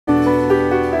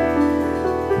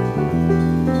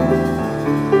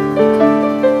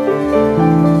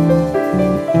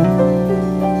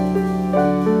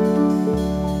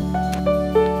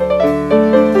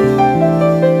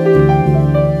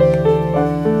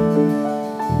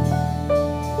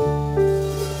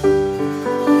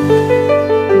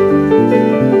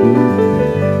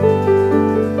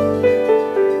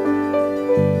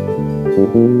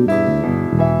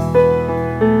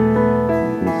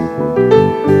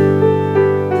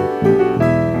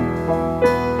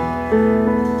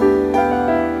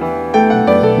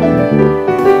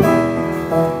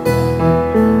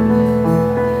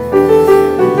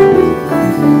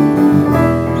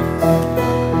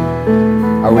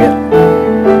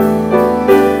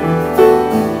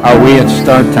Are we at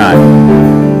start time?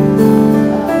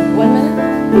 1 minute?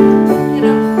 You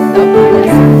know? Oh,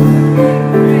 yes.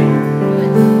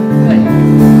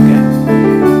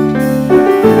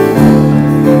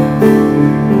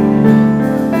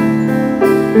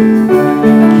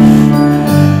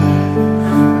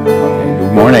 Okay,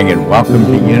 good morning and welcome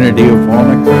to Unity of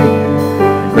Walnut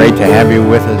Creek. Great to have you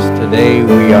with us today.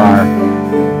 We are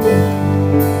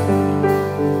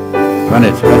going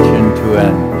to touch into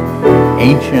an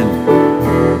ancient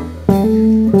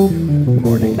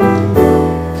morning.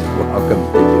 Welcome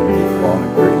to Unity of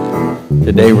Walnut Creek.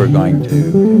 Today we're going to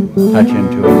touch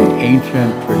into an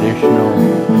ancient traditional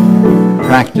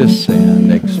practice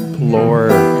and explore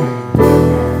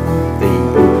the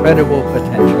incredible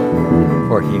potential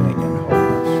for healing and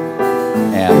wholeness.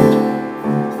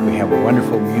 And we have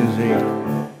wonderful music,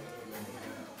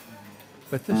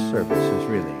 but this service is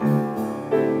really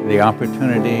the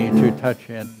opportunity to touch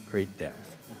at great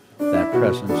depth that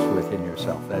presence within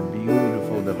yourself, that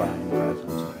beautiful divine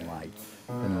presence of light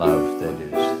and love that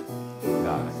is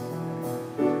God.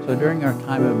 So during our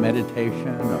time of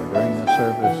meditation or during the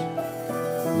service,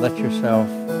 let yourself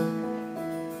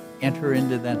enter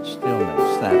into that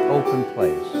stillness, that open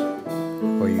place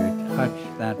where you touch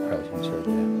that presence of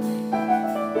depth.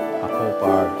 I hope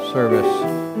our service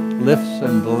lifts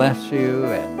and bless you,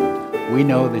 and we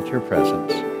know that your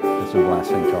presence is a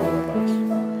blessing to all of us.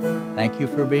 Thank you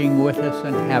for being with us,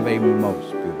 and have a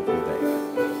most beautiful day.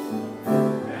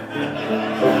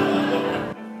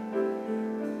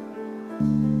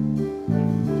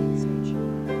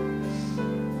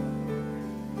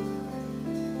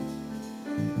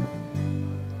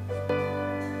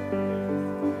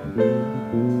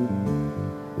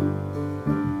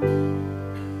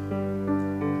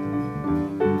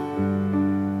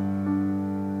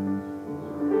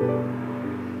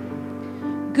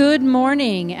 Good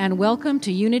morning and welcome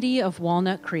to Unity of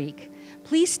Walnut Creek.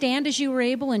 Please stand as you are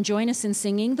able and join us in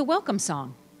singing the welcome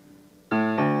song.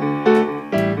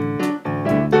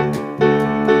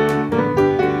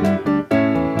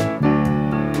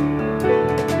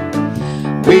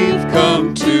 We've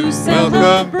come to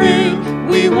celebrate.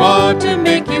 We want to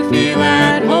make you feel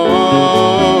at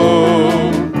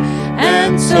home.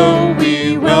 And so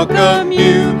we welcome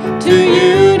you to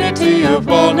Unity of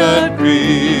Walnut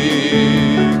Creek.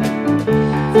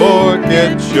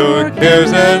 Forget your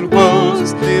cares and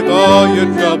woes, leave all your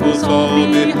troubles all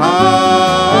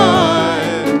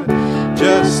behind.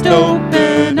 Just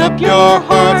open up your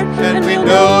heart and we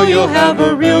know you'll have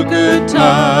a real good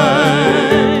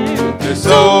time. There's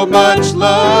so much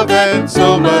love and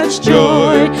so much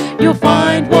joy, you'll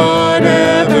find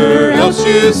whatever else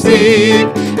you seek.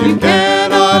 You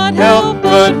cannot help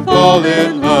but fall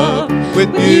in love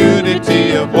with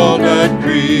Unity of Walnut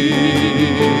Creek.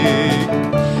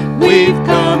 We've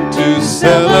come to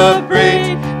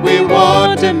celebrate, we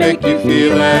want to make you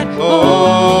feel at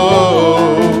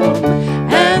home.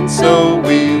 And so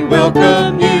we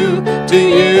welcome you to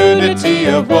Unity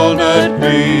of Walnut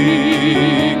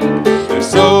Creek. There's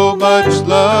so much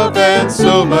love and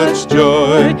so much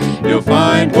joy, you'll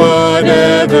find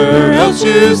whatever else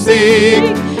you seek.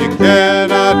 You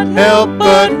cannot help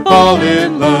but fall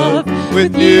in love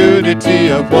with Unity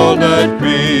of Walnut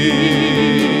Creek.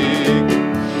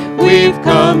 We've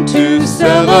come to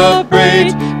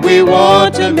celebrate, we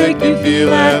want to make you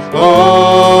feel at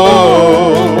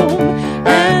home.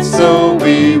 And so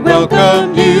we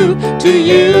welcome you to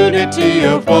Unity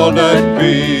of Walnut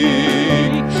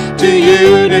Creek. To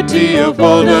Unity of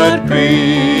Walnut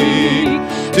Creek.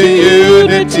 To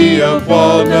Unity of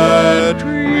Walnut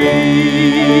Creek.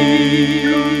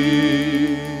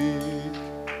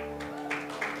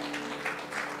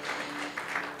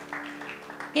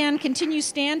 And continue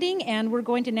standing, and we're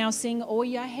going to now sing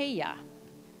Oya Heya.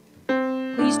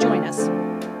 Please join us.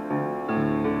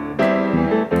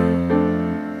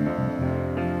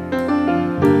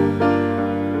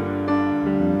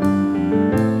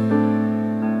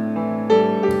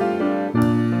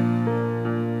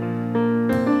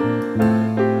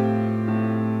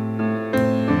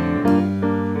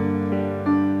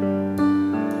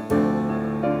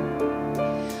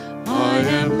 I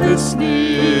am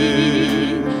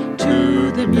listening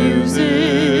to the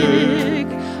music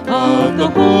of the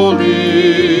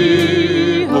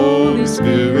Holy, Holy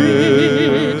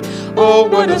Spirit. Oh,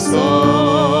 what a song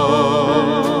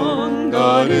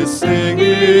God is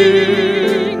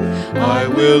singing. I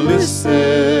will listen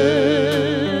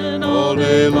all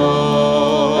day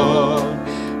long.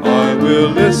 I will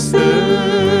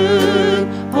listen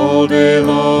all day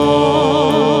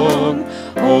long.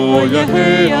 Oh, yeah,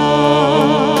 hey,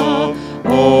 oh,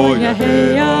 yeah,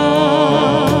 hey,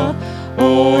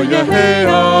 oh, yeah, hey,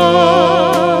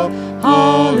 ah,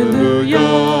 hallelujah.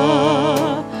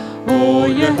 Oh,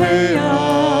 yeah, hey,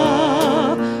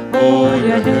 ah, oh,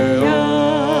 yeah, hey,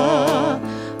 ah,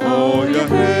 oh, yeah,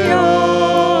 hey,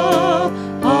 ah,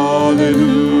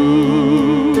 hallelujah.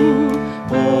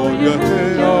 Oh, yeah,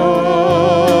 hey,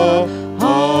 ah,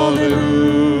 hallelujah.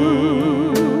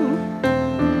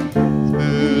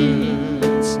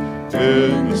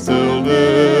 In the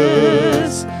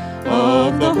stillness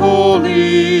of the Holy,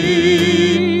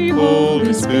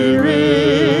 Holy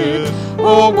Spirit,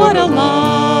 oh, what a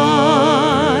light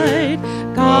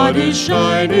God is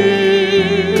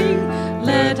shining.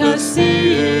 Let us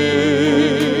see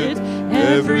it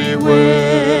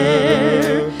everywhere.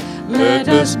 Let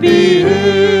us be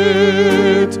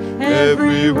it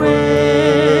everywhere.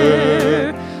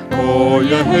 Oh,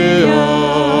 yeah, hey,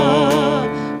 ah,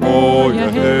 oh, yeah,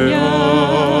 hey,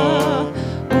 ah,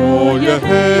 oh, yeah,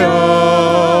 hey,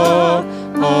 ah,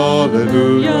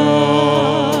 hallelujah.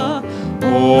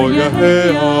 Oh, yeah,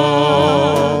 hey,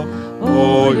 ah,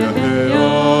 oh, yeah, hey,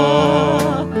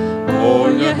 ah, oh,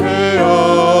 yeah, hey,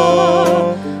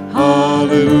 ah,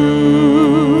 hallelujah.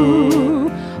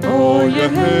 Oh, yeah,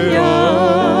 hey,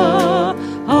 ah,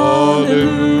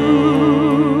 hallelujah.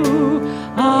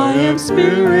 I am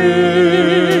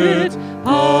spirit,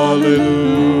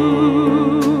 hallelujah.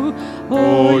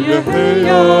 Oh, yeah, hey,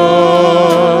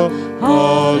 ah,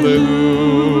 hallelujah.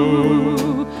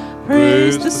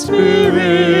 Praise the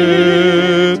Spirit,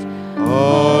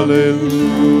 hallelujah.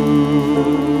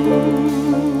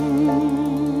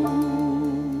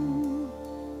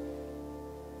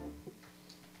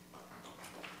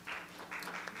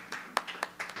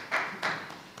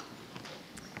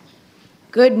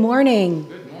 Good morning.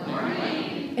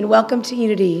 And welcome to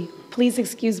Unity. Please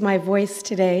excuse my voice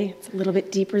today. It's a little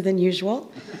bit deeper than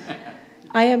usual.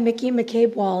 I am Mickey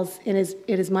McCabe-Walls, and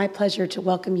it is my pleasure to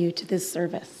welcome you to this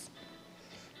service.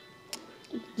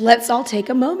 Let's all take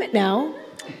a moment now,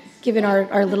 given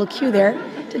our little cue there,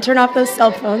 to turn off those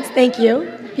cell phones. Thank you.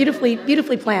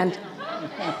 Beautifully planned.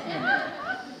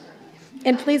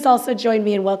 And please also join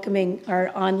me in welcoming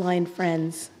our online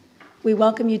friends. We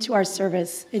welcome you to our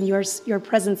service, and your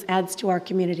presence adds to our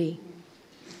community.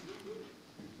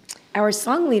 Our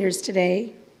song leaders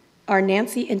today are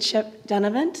Nancy and Chip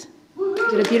Dunavant.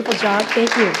 Did a beautiful job.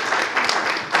 Thank you.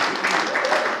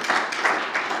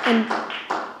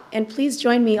 And please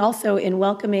join me also in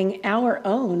welcoming our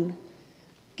own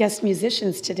guest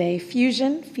musicians today,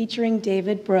 Fusion featuring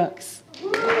David Brooks.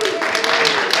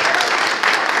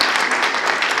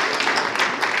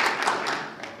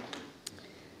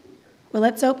 Well,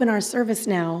 let's open our service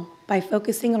now by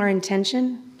focusing our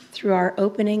intention through our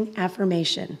opening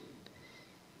affirmation.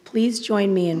 Please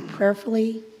join me in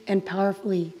prayerfully and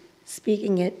powerfully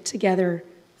speaking it together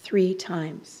 3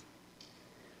 times.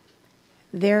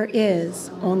 There is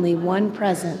only one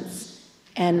presence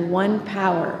and one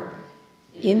power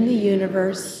in the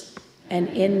universe and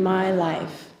in my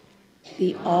life,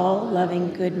 the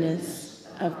all-loving goodness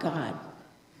of God.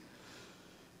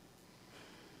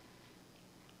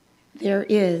 There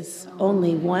is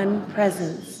only one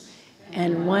presence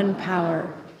and one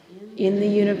power in the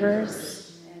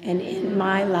universe and in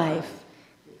my life,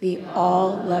 the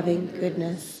all-loving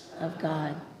goodness of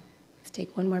God. Let's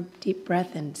take one more deep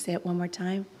breath and say it one more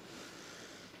time.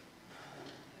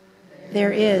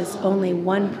 There is only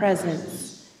one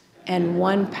presence and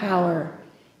one power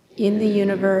in the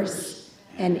universe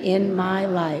and in my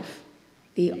life,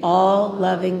 the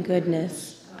all-loving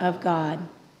goodness of God.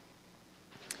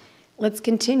 Let's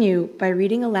continue by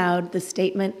reading aloud the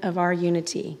statement of our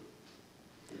unity.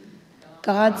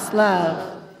 God's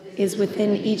love is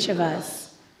within each of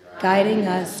us, guiding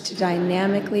us to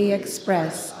dynamically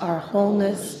express our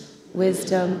wholeness,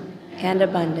 wisdom, and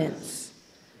abundance.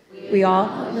 We all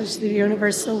acknowledge the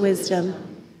universal wisdom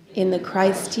in the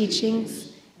Christ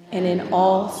teachings and in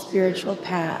all spiritual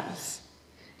paths.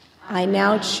 I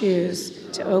now choose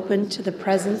to open to the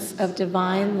presence of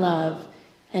divine love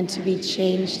and to be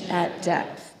changed at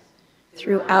depth.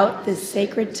 Throughout this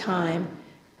sacred time,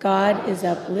 God is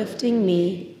uplifting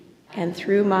me and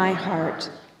through my heart,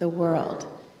 the world.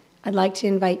 I'd like to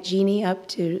invite Jeannie up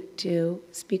to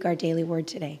speak our daily word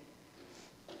today.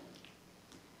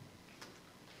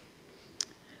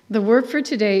 The word for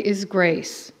today is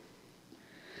grace.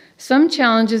 Some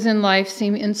challenges in life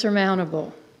seem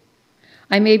insurmountable.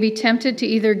 I may be tempted to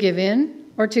either give in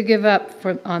or to give up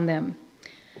on them.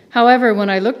 However, when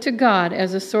I look to God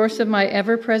as a source of my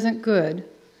ever-present good,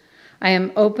 I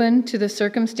am open to the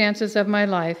circumstances of my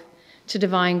life, to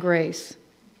divine grace.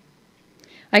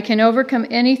 I can overcome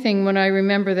anything when I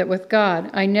remember that with God,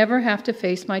 I never have to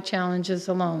face my challenges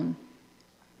alone.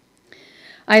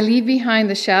 I leave behind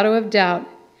the shadow of doubt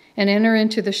and enter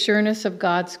into the sureness of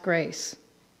God's grace.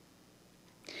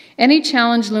 Any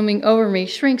challenge looming over me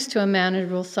shrinks to a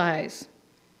manageable size.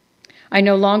 I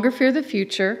no longer fear the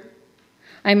future.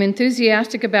 I'm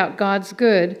enthusiastic about God's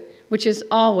good, which is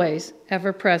always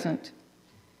ever present.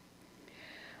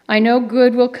 I know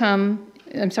good will continue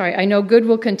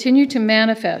to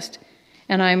manifest,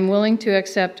 and I'm willing to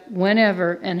accept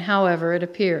whenever and however it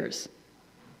appears.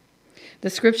 The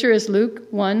scripture is Luke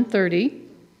 1:30.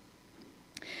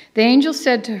 The angel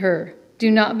said to her,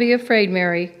 "Do not be afraid,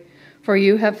 Mary, for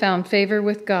you have found favor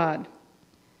with God."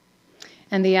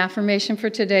 And the affirmation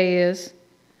for today is,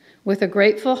 "With a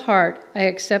grateful heart, I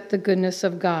accept the goodness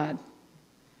of God."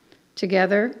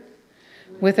 Together,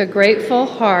 with a grateful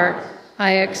heart,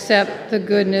 I accept the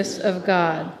goodness of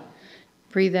God.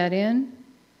 Breathe that in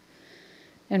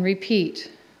and repeat.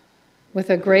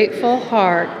 With a grateful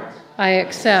heart, I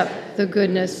accept the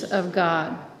goodness of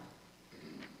God.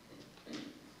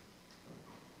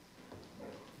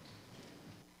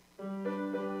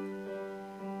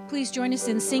 Please join us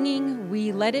in singing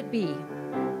 "We Let It Be."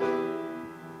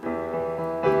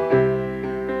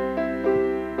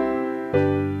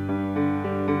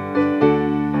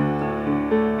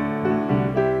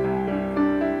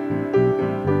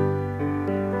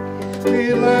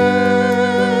 We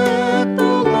let the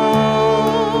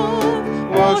love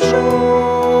wash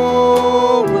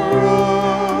over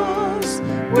us.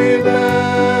 We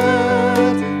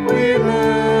let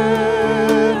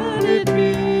it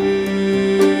be.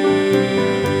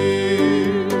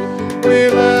 We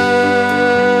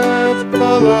let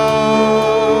the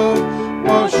love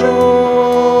wash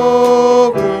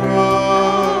over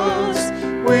us.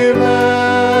 We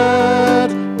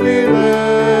let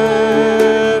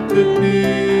it be.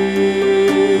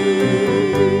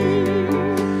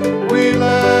 We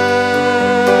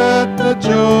let the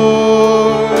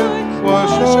joy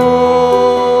wash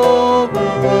over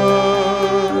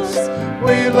us.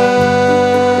 We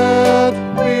let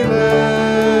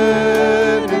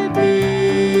it be.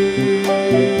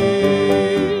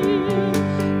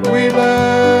 We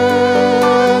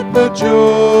let the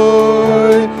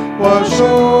joy wash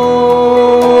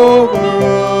over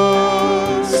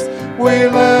us. We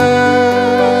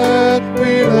let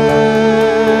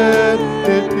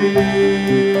it be.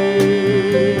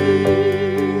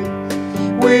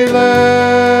 We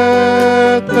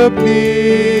let the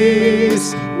peace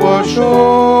wash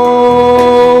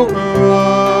over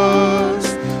us.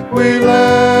 We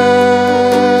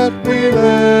let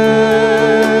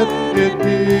it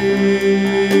be.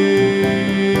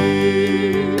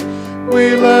 We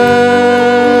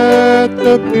let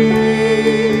the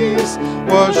peace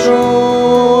wash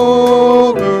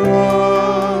over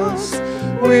us.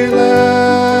 We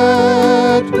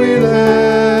let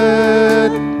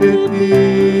it be.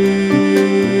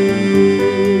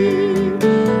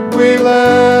 We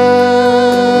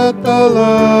let the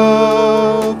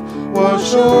love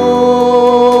wash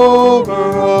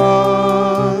over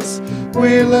us.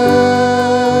 We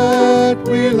let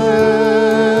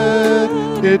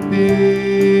it be.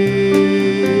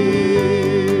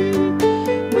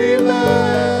 We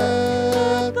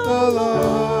let the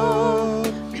love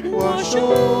wash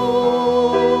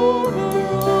over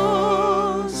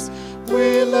us.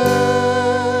 We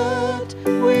let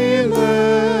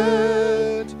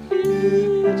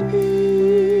it be.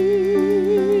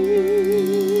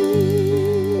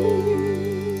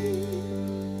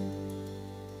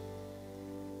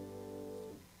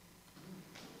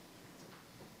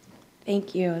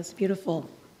 Thank you. It's beautiful.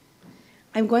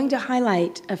 I'm going to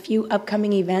highlight a few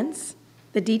upcoming events.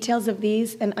 The details of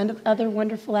these and other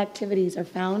wonderful activities are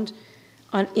found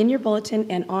in your bulletin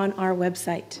and on our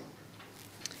website.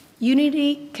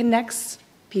 Unity Connects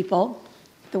people,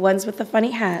 the ones with the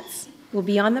funny hats, will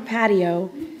be on the patio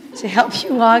to help you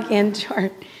log into our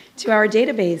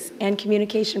database and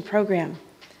communication program.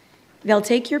 They'll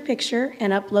take your picture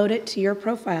and upload it to your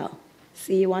profile.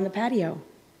 See you on the patio.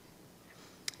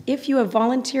 If you have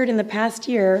volunteered in the past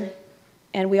year,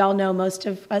 and we all know most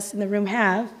of us in the room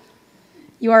have,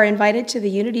 you are invited to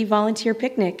the Unity Volunteer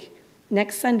Picnic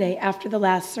next Sunday after the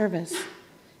last service.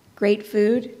 Great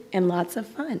food and lots of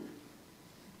fun.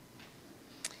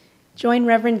 Join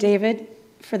Reverend David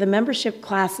for the membership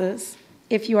classes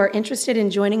if you are interested in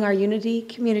joining our Unity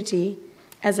community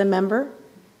as a member,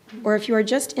 or if you are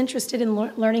just interested in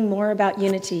learning more about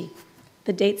Unity.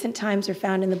 The dates and times are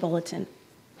found in the bulletin.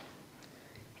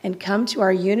 And come to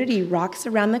our Unity Rocks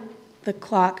Around the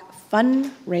Clock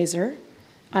fundraiser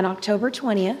on October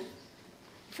 20th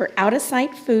for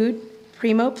out-of-sight food,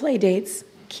 primo play dates,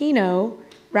 keno,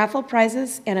 raffle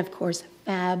prizes, and of course,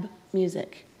 fab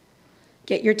music.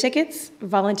 Get your tickets,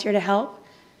 volunteer to help,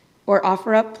 or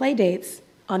offer up play dates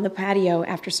on the patio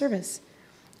after service.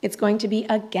 It's going to be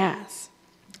a gas.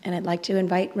 And I'd like to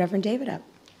invite Reverend David up.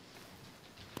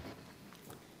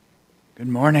 Good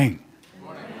morning. Good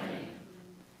morning.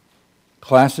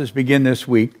 Classes begin this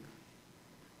week,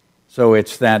 so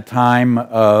it's that time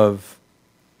of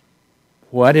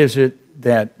what is it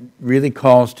that really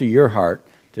calls to your heart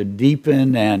to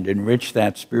deepen and enrich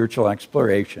that spiritual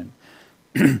exploration.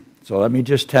 So let me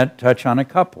just touch on a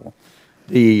couple.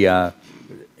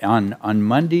 On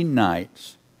Monday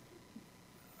nights,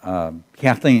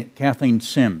 Kathleen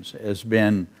Sims has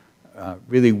been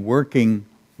really working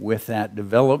with that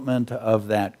development of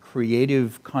that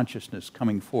creative consciousness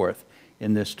coming forth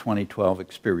in this 2012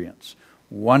 experience.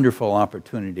 Wonderful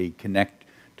opportunity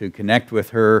to connect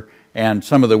with her and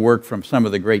some of the work from some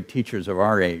of the great teachers of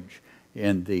our age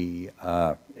in the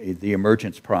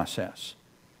emergence process.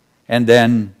 And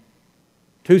then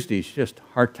Tuesday's just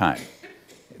Heart Time.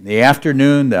 In the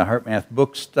afternoon, the HeartMath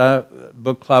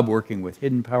book club working with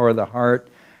Hidden Power of the Heart,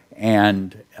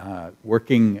 and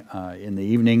working in the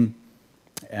evening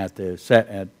at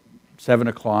 7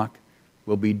 o'clock,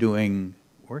 we'll be doing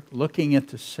work looking at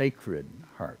the Sacred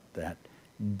Heart, that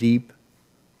deep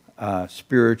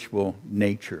spiritual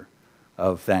nature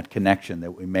of that connection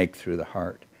that we make through the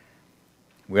heart.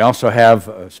 We also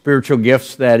have spiritual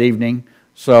gifts that evening,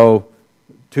 so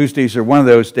Tuesdays are one of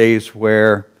those days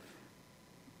where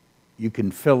you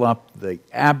can fill up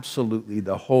absolutely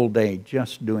the whole day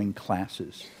just doing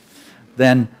classes.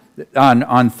 Then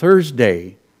on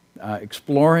Thursday,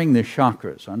 exploring the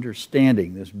chakras,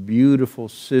 understanding this beautiful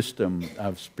system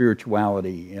of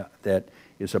spirituality that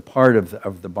is a part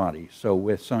of the body. So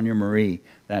with Sonia Marie,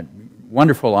 that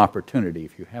wonderful opportunity,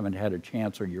 if you haven't had a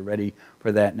chance or you're ready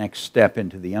for that next step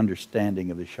into the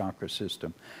understanding of the chakra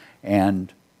system.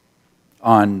 And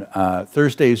on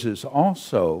Thursdays is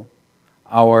also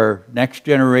our Next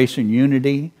Generation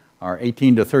Unity, our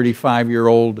 18 to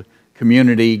 35-year-old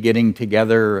community getting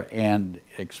together and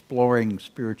exploring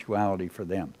spirituality for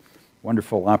them.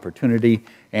 Wonderful opportunity.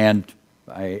 And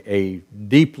a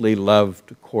deeply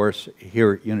loved course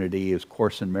here at Unity is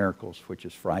Course in Miracles, which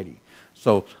is Friday.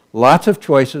 So lots of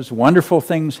choices, wonderful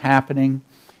things happening,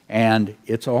 and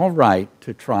it's all right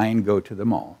to try and go to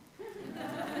them all.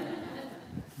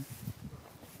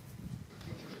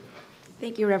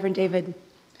 Thank you, Reverend David.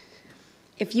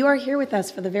 If you are here with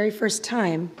us for the very first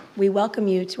time, we welcome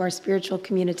you to our spiritual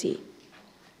community.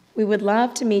 We would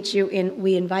love to meet you, and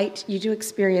we invite you to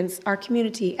experience our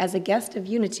community as a guest of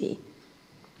Unity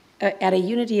at a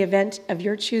Unity event of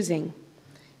your choosing.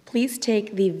 Please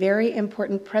take the very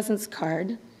important presence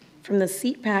card from the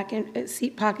seat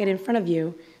pocket in front of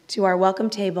you to our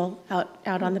welcome table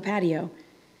out on the patio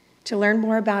to learn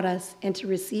more about us and to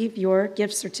receive your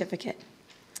gift certificate.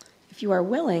 If you are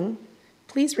willing,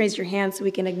 please raise your hand so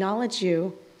we can acknowledge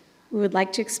you. We would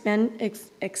like to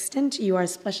extend to you our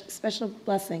special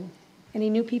blessing. Any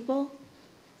new people?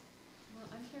 Well,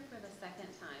 I'm here for the second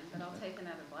time, but I'll take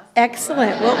another blessing.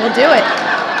 Excellent. We'll do it.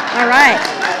 All right.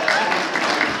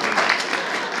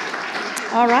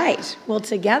 All right. Well,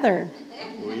 together,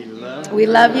 we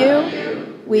love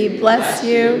you, we bless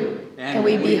you, and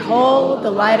we behold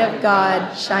the light of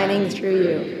God shining through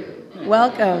you.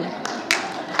 Welcome.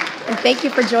 And thank you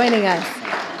for joining us.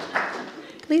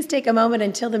 Please take a moment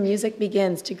until the music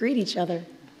begins to greet each other.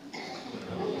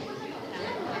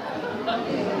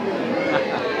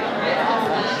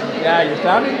 Yeah, you're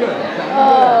sounding good.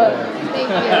 Thank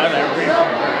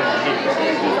you.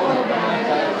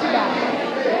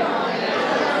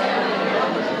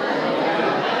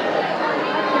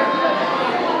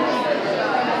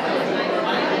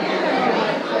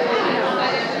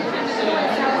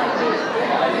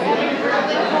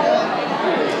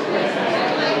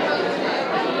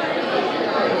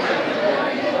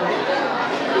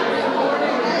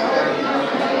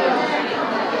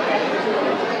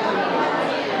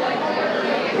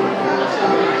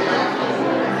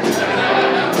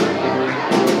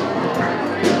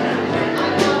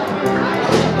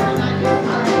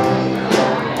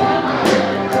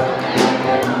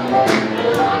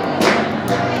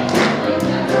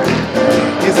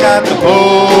 got the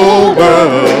whole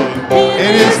world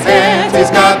in his hands.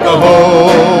 He's got the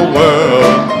whole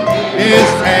world in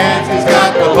his hands. He's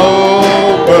got the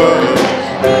whole world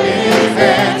in his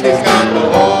hands. He's got the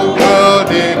whole world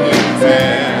in his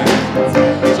hands.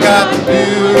 He's got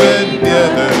you and the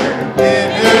other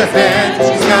in her hands.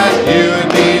 She's got you and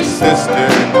me, sister,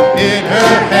 in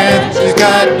her hands. She's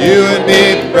got you and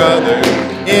me, brother,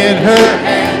 in her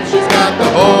hands. She's got the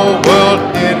whole world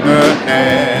in her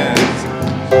hands.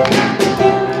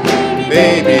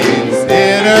 Babies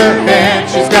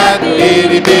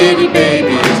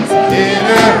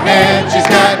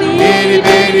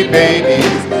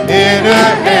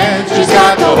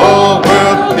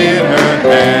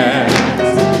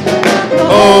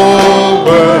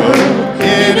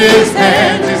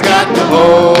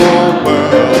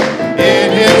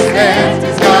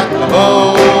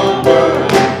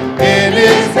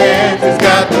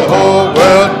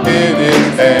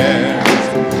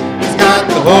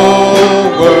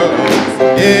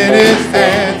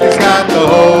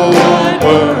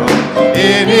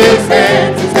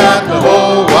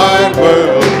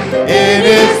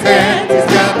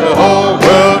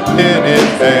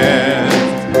his hands.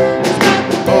 He's got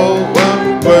the whole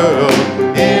wide world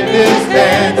in his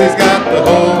hands. He's got the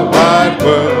whole wide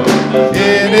world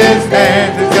in his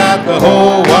hands. He's got the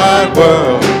whole wide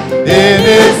world in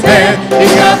his hands.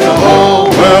 He's got the whole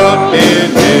world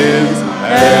in his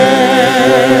hands.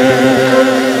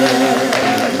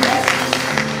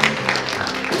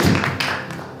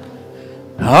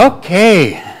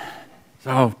 Okay,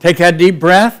 so take that deep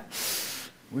breath,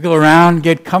 wiggle around,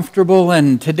 get comfortable,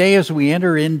 and today as we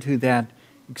enter into that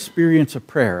experience of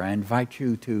prayer, I invite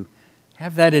you to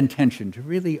have that intention to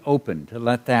really open, to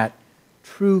let that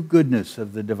true goodness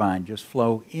of the divine just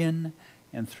flow in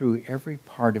and through every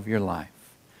part of your life.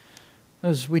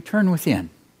 As we turn within,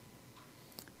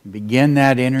 begin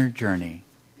that inner journey,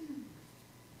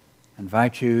 I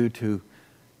invite you to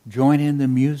join in the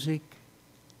music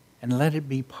and let it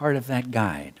be part of that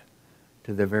guide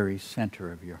to the very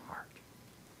center of your heart.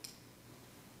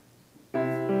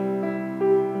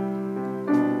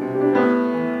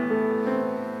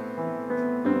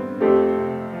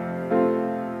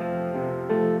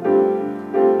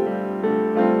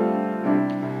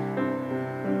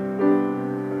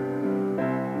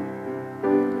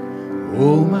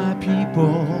 Oh, my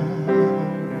people,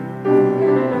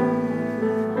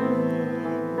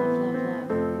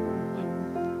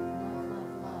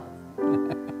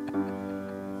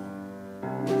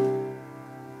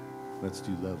 let's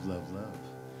do love, love, love.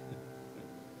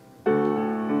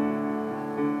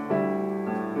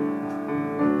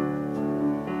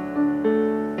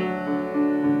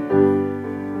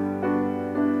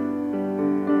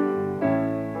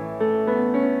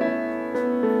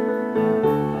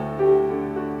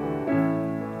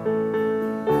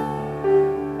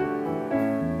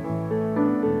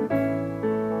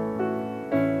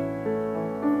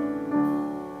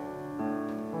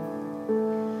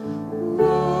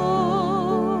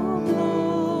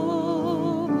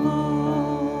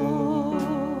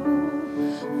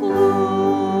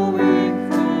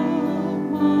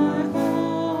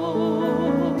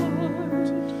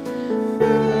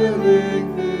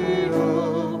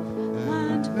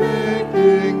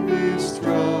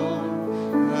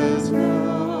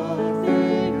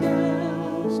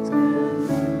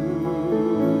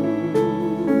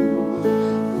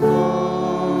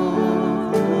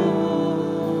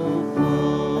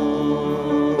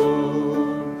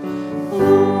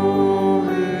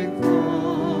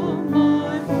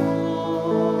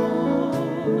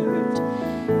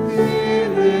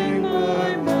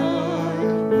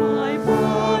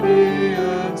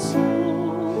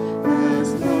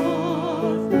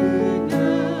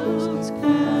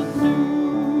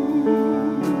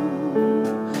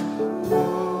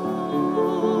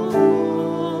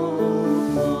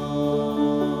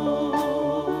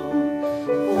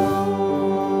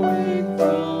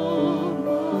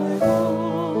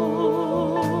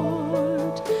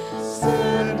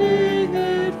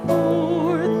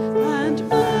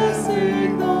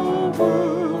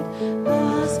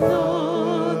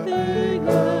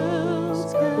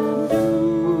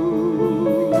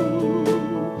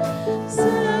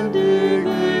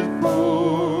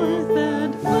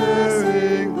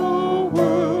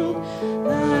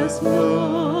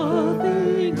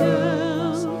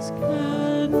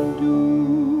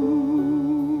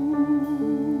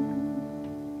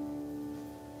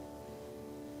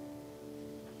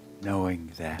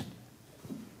 Knowing that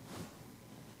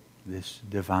this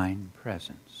divine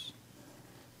presence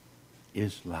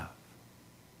is love.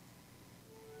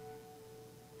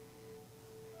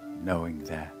 Knowing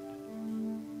that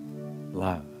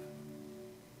love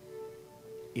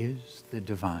is the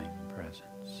divine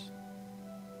presence.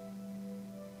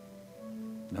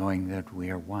 Knowing that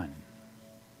we are one.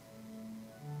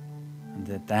 And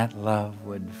that love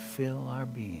would fill our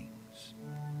beings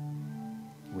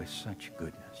with such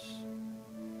goodness.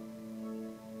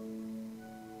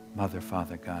 Mother,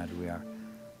 Father, God, we are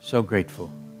so grateful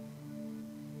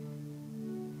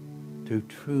to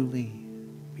truly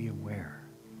be aware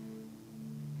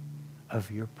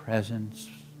of your presence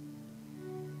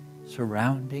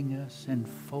surrounding us,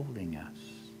 enfolding us,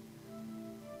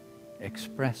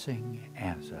 expressing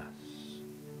as us.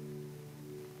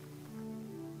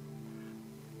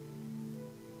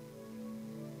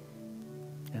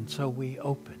 And so we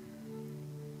open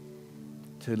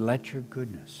to let your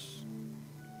goodness,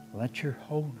 let your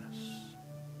wholeness,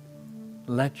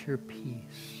 let your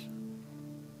peace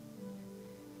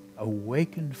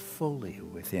awaken fully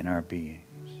within our beings.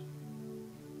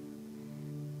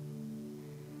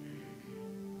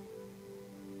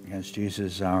 As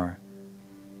Jesus, our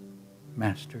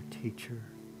master teacher,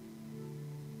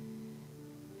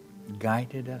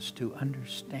 guided us to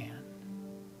understand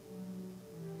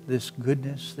this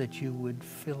goodness that you would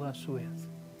fill us with.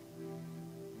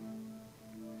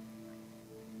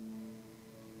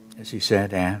 As he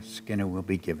said, ask and it will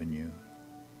be given you.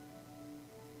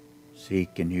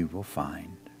 Seek and you will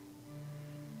find.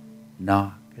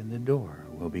 Knock and the door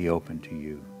will be open to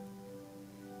you.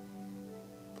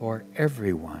 For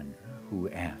everyone who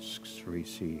asks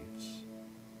receives,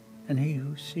 and he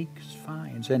who seeks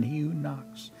finds, and he who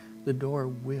knocks, the door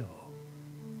will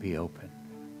be opened.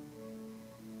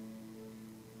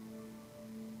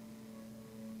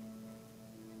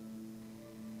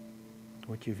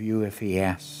 Which of you, if he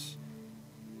asks,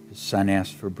 his son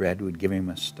asked for bread, would give him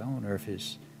a stone, or if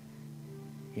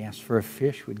he asked for a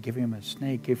fish, would give him a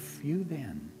snake? If you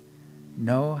then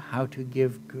know how to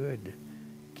give good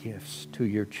gifts to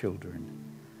your children,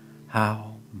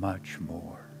 how much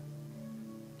more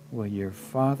will your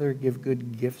Father give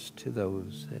good gifts to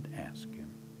those that ask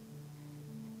him?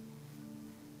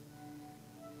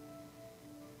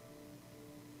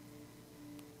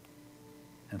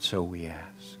 And so we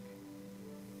ask.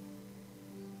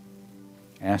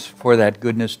 Ask for that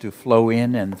goodness to flow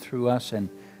in and through us and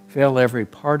fill every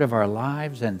part of our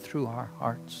lives and through our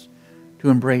hearts, to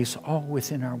embrace all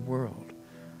within our world,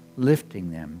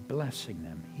 lifting them, blessing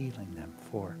them, healing them.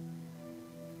 For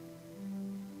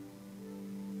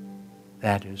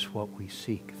that is what we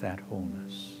seek, that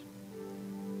wholeness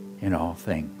in all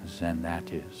things, and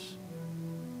that is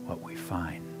what we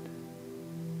find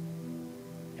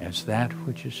as that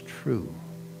which is true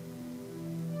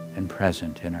and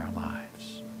present in our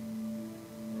lives.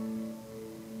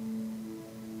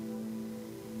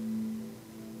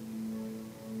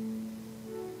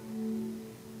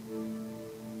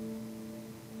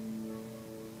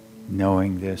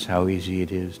 Knowing this, how easy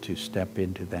it is to step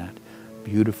into that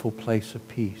beautiful place of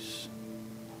peace.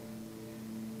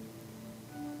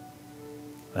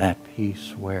 That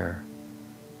peace where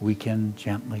we can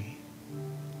gently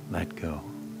let go.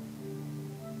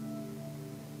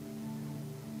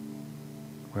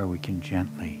 Where we can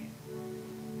gently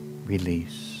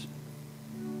release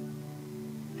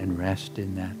and rest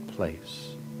in that place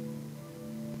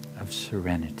of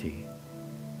serenity.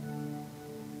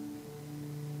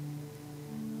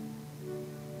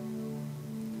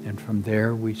 And from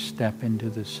there we step into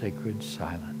the sacred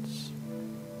silence,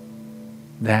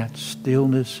 that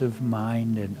stillness of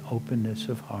mind and openness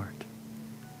of heart,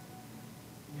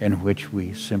 in which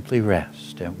we simply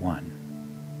rest at one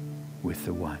with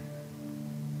the one,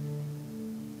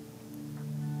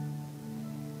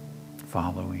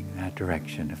 following that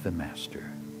direction of the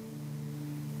Master.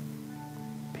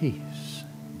 Peace,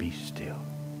 be still.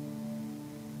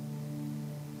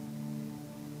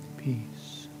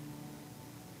 Peace,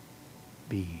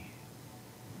 be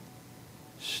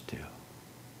still.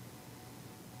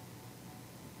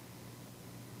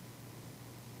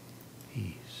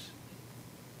 Peace,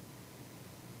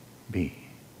 be.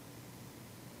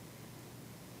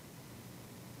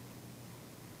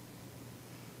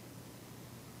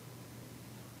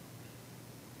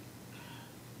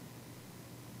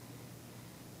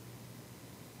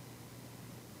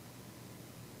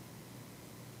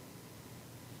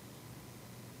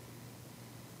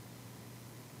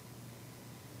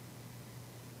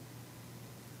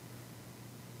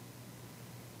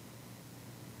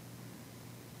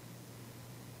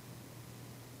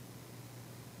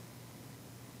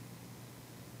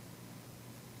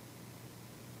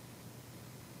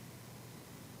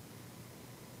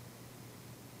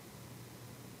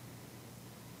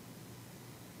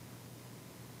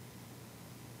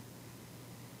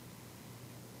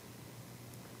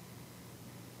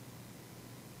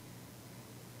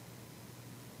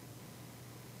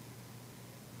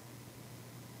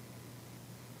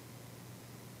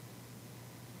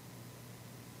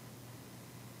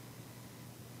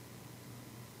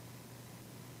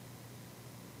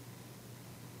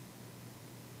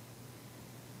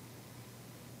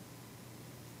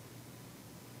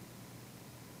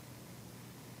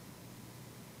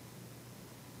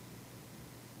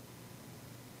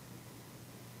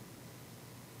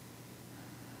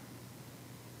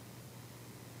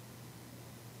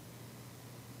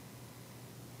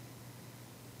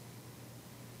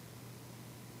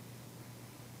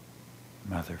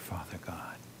 Mother, Father,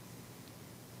 God,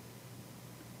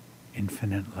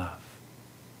 infinite love,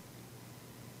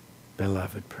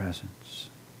 beloved presence,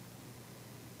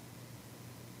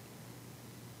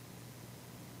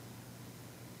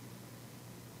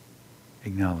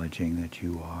 acknowledging that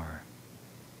you are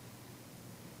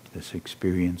this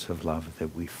experience of love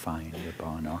that we find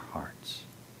upon our hearts,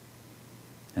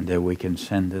 and that we can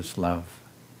send this love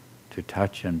to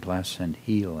touch and bless and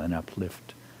heal and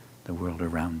uplift the world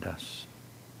around us.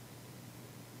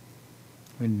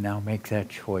 We now make that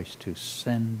choice to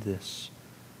send this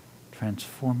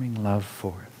transforming love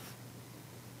forth.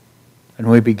 And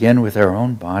we begin with our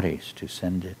own bodies to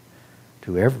send it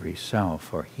to every cell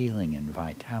for healing and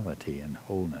vitality and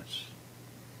wholeness.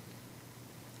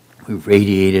 We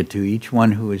radiate it to each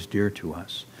one who is dear to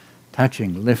us,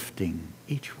 touching, lifting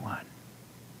each one.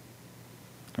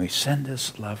 We send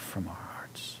this love from our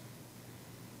hearts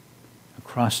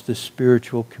across the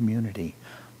spiritual community,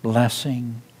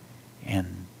 blessing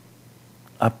and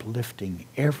uplifting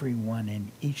everyone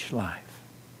in each life.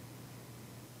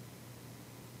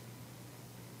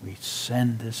 We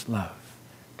send this love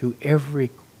to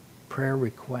every prayer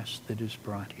request that is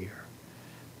brought here,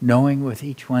 knowing with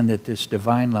each one that this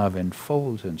divine love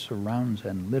enfolds and surrounds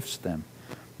and lifts them,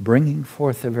 bringing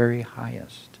forth the very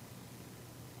highest.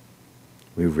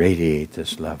 We radiate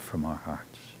this love from our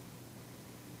hearts.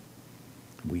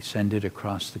 We send it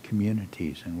across the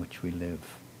communities in which we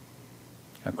live,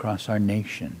 across our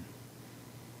nation,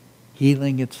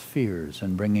 healing its fears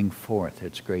and bringing forth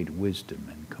its great wisdom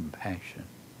and compassion.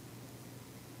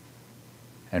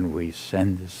 And we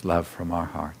send this love from our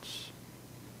hearts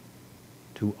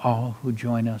to all who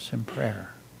join us in prayer,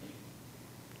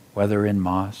 whether in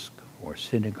mosque or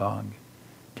synagogue,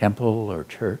 temple or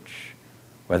church,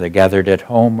 whether gathered at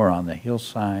home or on the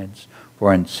hillsides,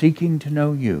 for in seeking to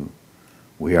know you,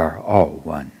 we are all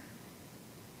one.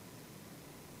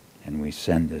 And we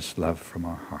send this love from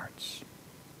our hearts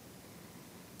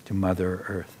to Mother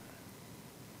Earth,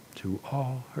 to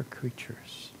all her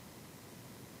creatures.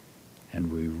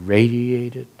 And we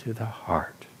radiate it to the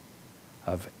heart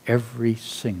of every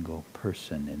single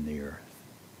person in the earth.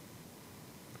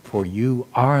 For you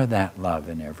are that love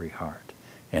in every heart.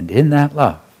 And in that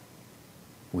love,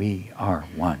 we are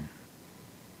one.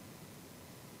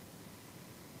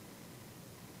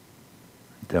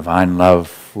 Divine love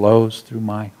flows through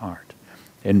my heart,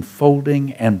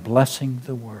 enfolding and blessing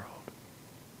the world.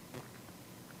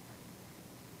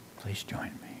 Please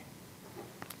join me.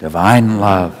 Divine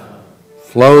love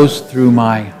flows through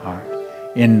my heart,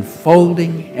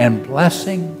 enfolding and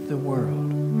blessing the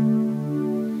world.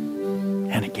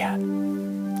 And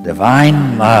again,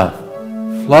 divine love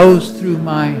flows through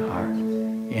my heart,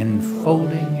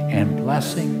 enfolding and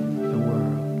blessing the world.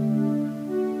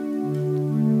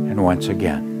 And once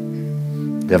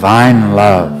again, divine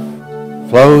love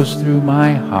flows through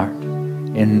my heart,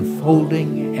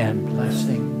 enfolding and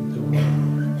blessing the world.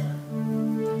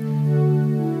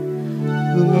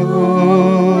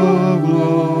 Love,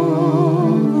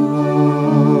 love,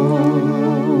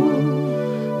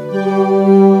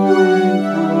 flowing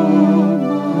from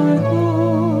my heart,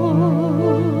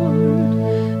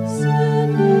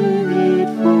 sending it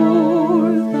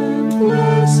forth and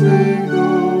blessing the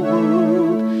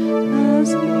world as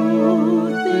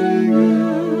nothing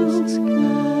else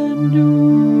can do.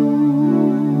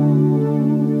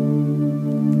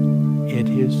 It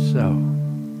is so.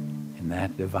 In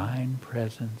that divine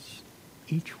presence,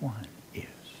 each one is.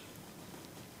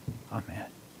 Amen.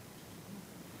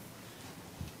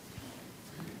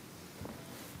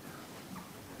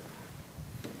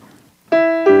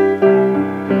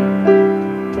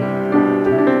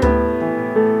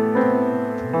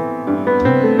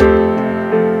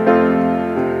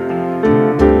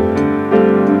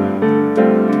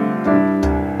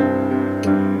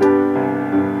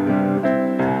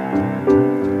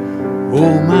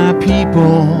 Oh, my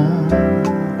people,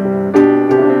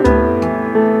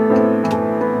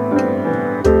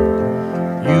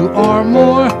 you are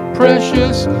more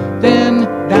precious than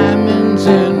diamonds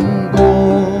and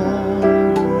gold.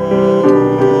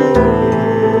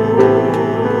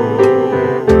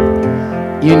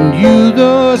 In you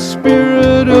the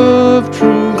Spirit of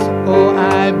truth, oh,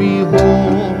 I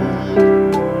behold,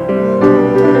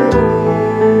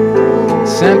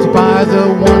 sent by the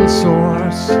one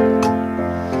source,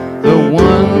 the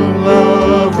one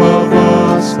love of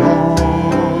us all.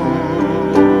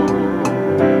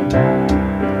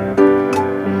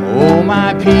 Oh,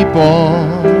 my people,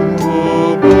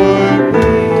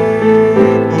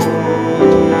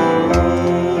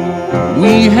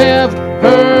 we have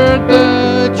heard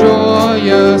the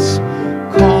joyous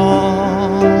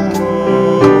call,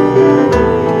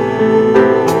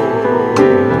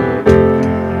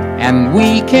 and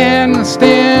we can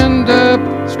stand up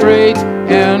straight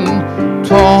and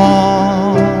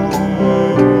tall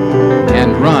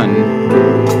and run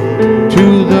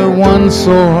to the one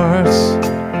source,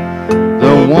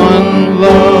 the one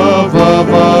love of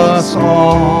us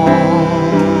all.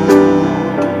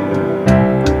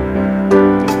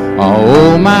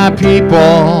 Oh, my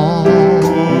people,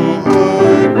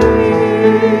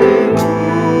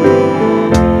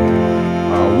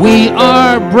 We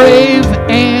are brave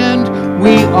and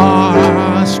we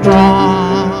are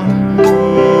strong.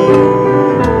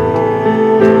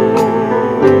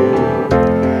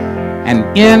 And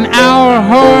in our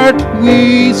heart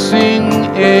we sing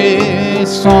a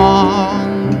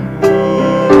song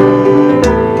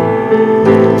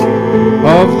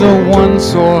of the one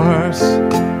source,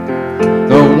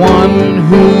 the one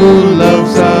who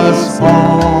loves us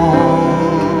all.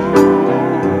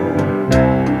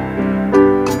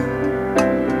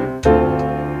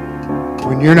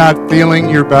 When you're not feeling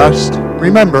your best,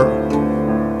 remember,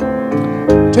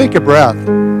 take a breath,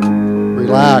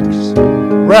 relax,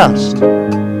 rest,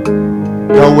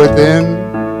 go within,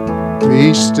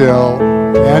 be still,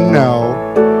 and know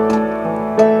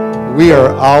we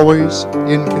are always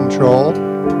in control.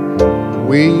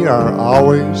 We are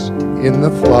always in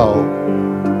the flow.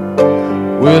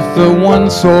 With the one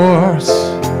source,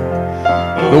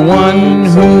 the one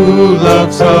who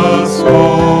loves us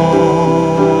all.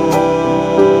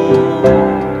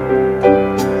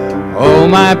 Oh,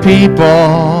 my people,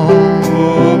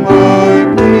 oh,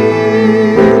 my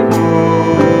people,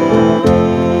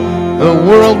 the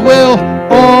world will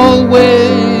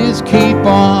always keep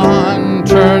on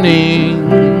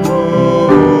turning.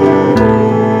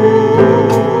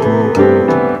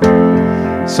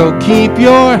 So keep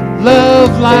your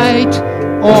love light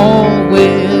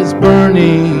always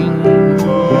burning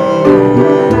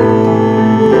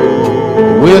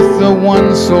with the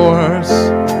one source,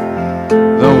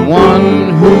 the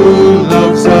one who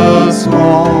loves us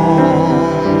all.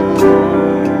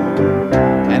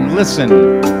 And listen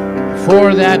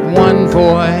for that one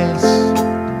voice,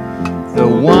 the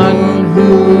one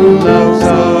who loves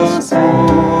us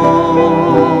all.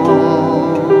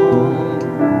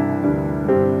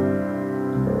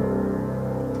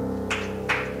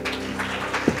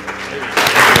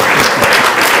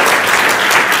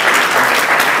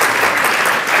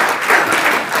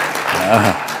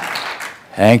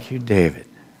 Thank you, David.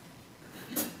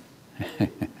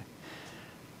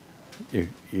 You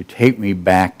take me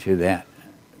back to that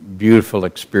beautiful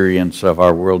experience of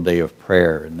our World Day of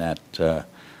Prayer, and that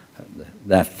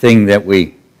thing that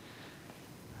we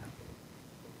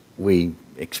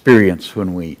experience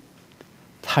when we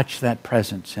touch that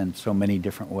presence in so many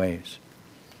different ways.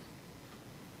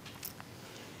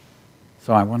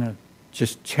 So I want to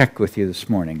just check with you this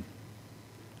morning.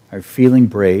 Are you feeling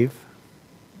brave?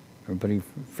 Everybody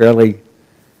fairly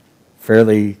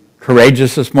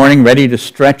courageous this morning, ready to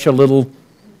stretch a little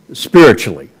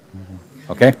spiritually?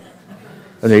 Okay?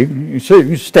 You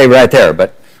should stay right there,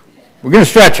 but we're going to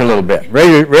stretch a little bit.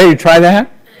 Ready to try that?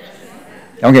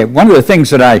 Okay, one of the things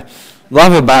that I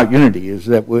love about Unity is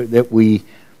that we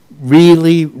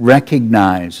really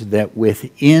recognize that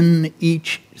within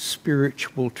each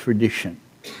spiritual tradition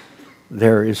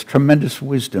there is tremendous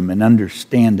wisdom and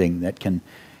understanding that can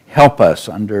help us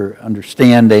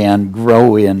understand and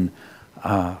grow in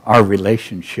our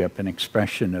relationship and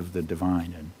expression of the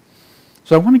divine. And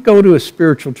so I want to go to a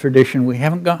spiritual tradition we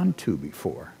haven't gone to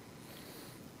before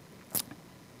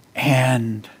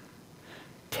and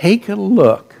take a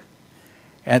look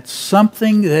at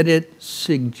something that it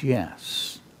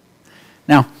suggests.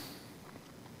 Now,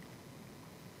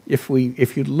 if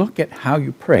you look at how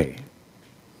you pray,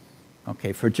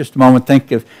 okay, for just a moment,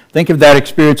 think of that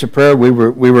experience of prayer. We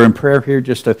were in prayer here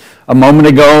just a moment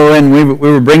ago, and we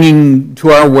were bringing to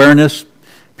our awareness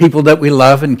people that we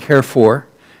love and care for.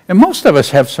 And most of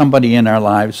us have somebody in our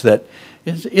lives that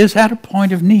is at a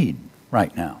point of need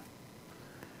right now.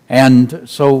 And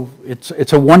so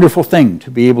it's a wonderful thing to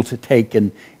be able to take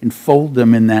and enfold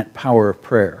them in that power of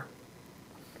prayer.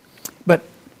 But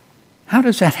how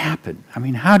does that happen? I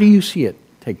mean, how do you see it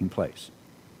taking place?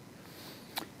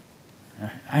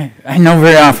 I know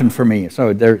very often for me,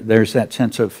 so there's that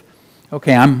sense of,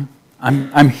 okay,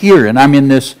 I'm here and I'm in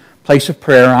this place of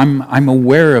prayer. I'm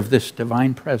aware of this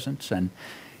divine presence, and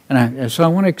so I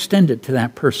want to extend it to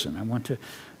that person. I want to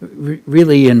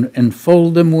really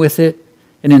enfold them with it,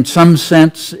 and in some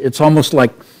sense, it's almost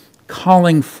like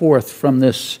calling forth from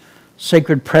this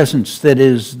sacred presence that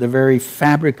is the very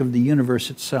fabric of the universe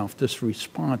itself, this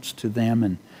response to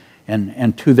them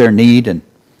and to their need. And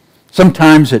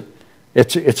sometimes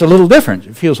it's a little different.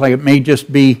 It feels like it may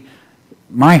just be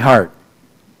my heart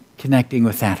connecting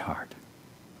with that heart.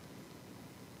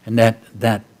 And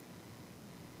that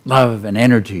love and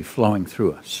energy flowing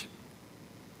through us.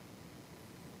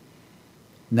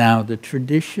 Now, the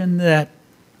tradition that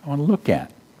I want to look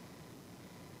at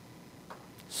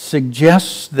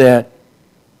suggests that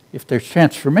if there's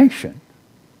transformation,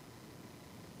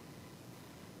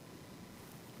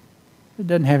 it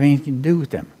doesn't have anything to do with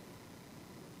them.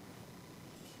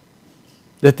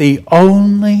 that the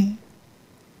only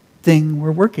thing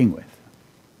we're working with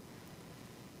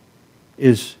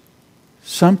is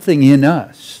something in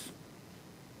us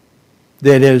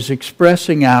that is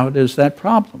expressing out as that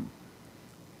problem.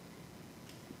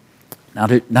 Now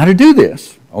to do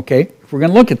this, okay, if we're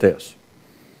going to look at this,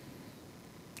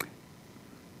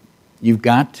 you've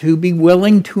got to be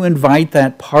willing to invite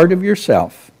that part of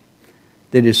yourself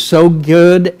that is so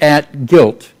good at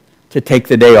guilt to take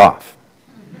the day off.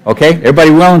 Okay? Everybody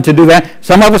willing to do that?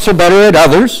 Some of us are better at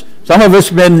others. Some of us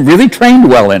have been really trained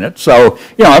well in it. So,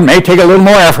 it may take a little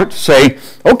more effort to say,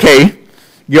 okay,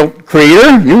 guilt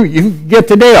creator, you get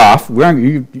the day off.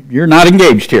 You're not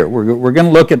engaged here. We're going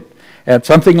to look at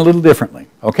something a little differently.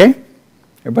 Okay?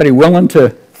 Everybody willing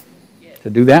to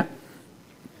do that?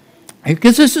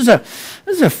 Because this is a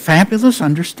fabulous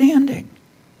understanding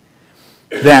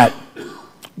that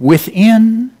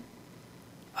within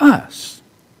us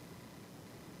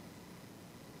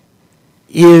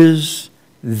is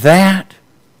that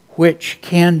which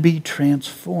can be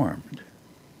transformed,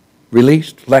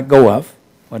 released, let go of,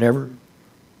 whatever.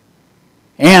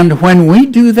 And when we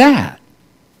do that,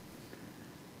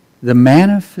 the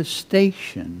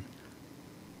manifestation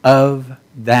of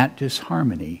that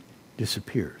disharmony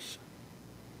disappears.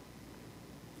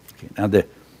 Okay, now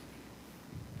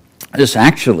this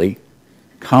actually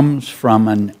comes from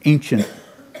an ancient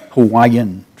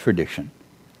Hawaiian tradition.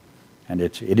 And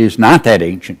it is not that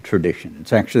ancient tradition.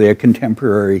 It's actually a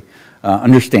contemporary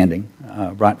understanding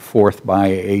brought forth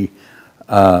by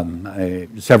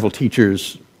several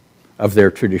teachers of their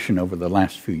tradition over the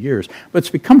last few years. But it's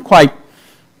become quite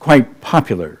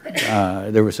popular.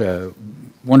 There was a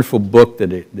wonderful book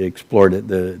that explored it.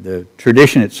 The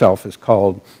tradition itself is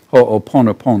called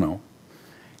Ho'oponopono.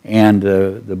 And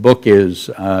the book is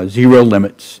Zero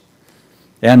Limits.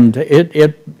 And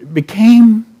it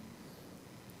became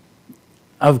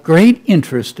of great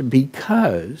interest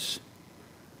because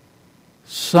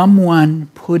someone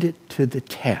put it to the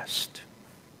test.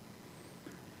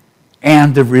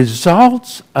 And the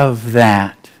results of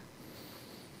that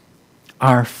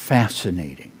are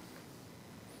fascinating.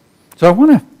 So I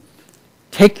want to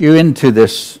take you into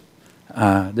this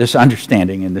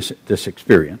understanding and this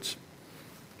experience.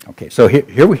 Okay, so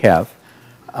here we have,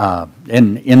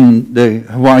 in the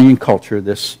Hawaiian culture,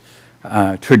 this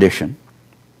tradition.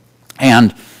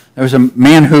 And there was a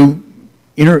man who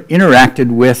interacted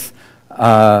with,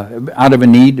 out of a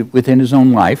need within his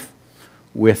own life,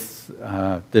 with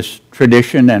this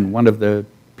tradition, and one of the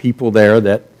people there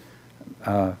that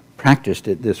practiced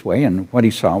it this way, and what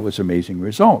he saw was amazing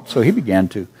results. So he began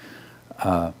to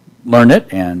learn it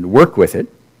and work with it.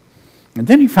 And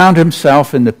then he found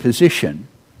himself in the position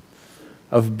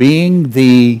of being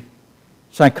the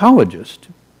psychologist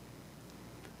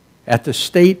at the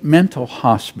state mental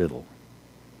hospital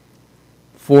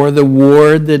for the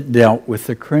ward that dealt with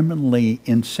the criminally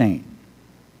insane.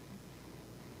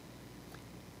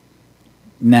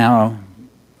 Now,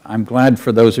 I'm glad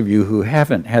for those of you who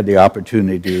haven't had the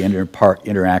opportunity to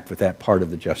interact with that part of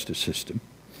the justice system.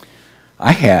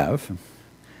 I have,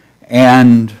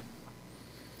 and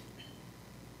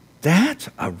that's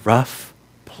a rough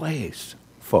place,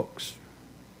 folks.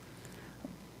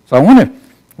 So I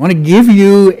want to give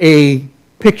you a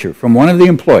picture from one of the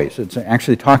employees. It's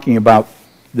actually talking about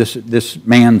this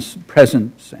man's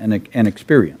presence and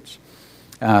experience.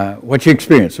 What you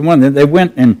experienced. The one that they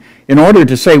went, and in order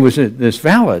to say was this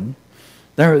valid,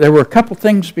 there were a couple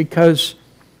things, because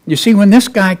you see, when this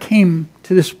guy came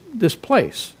to this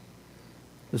place,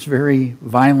 this very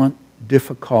violent,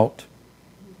 difficult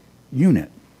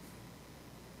unit,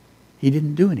 he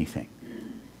didn't do anything.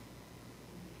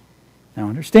 Now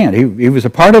understand, he was a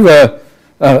part of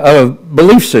a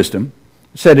belief system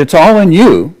that said it's all in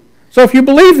you. So if you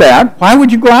believe that, why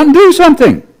would you go out and do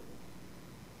something?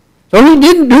 So he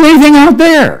didn't do anything out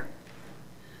there.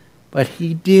 But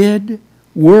he did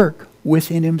work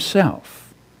within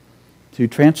himself to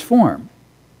transform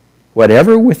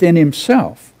whatever within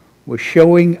himself was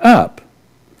showing up.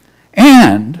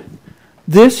 And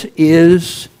this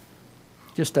is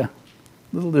just a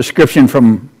little description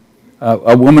from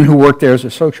a woman who worked there as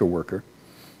a social worker,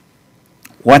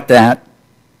 what that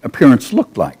appearance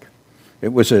looked like.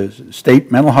 It was a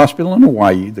state mental hospital in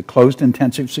Hawaii, the closed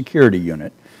intensive security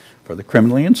unit for the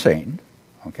criminally insane.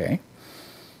 Okay,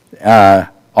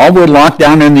 all were locked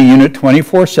down in the unit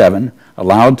 24/7,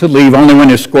 allowed to leave only when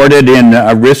escorted in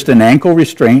wrist and ankle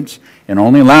restraints, and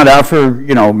only allowed out for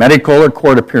medical or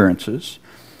court appearances.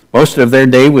 Most of their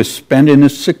day was spent in a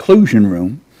seclusion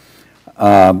room,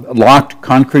 locked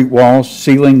concrete walls,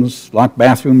 ceilings, locked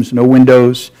bathrooms, no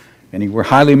windows. Many were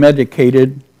highly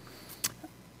medicated.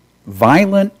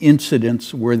 violent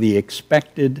incidents were the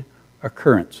expected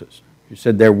occurrences. He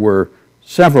said there were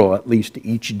several at least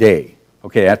each day.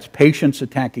 Okay, that's patients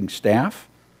attacking staff,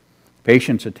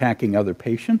 patients attacking other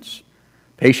patients,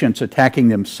 patients attacking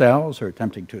themselves or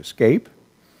attempting to escape.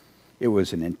 It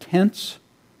was an intense,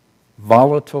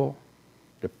 volatile,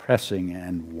 depressing,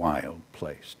 and wild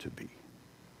place to be.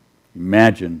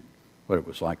 Imagine what it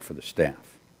was like for the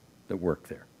staff that worked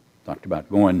there. Talked about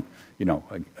going,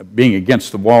 being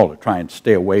against the wall to try and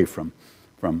stay away from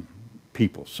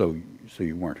people so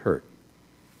you weren't hurt.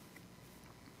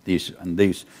 These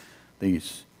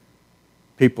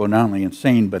people are not only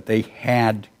insane, but they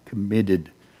had committed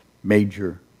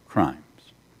major crimes.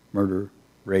 Murder,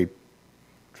 rape,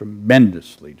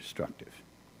 tremendously destructive.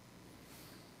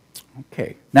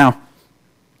 Okay, now,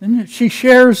 then she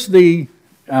shares the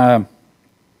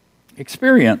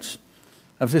experience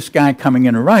of this guy coming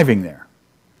and arriving there.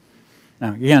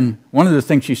 Now, again, one of the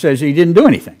things she says, he didn't do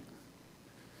anything.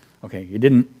 Okay, he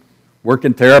didn't work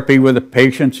in therapy with the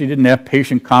patients, he didn't have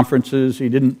patient conferences, he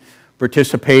didn't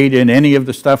participate in any of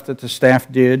the stuff that the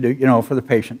staff did, for the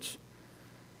patients.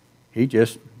 He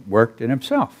just worked in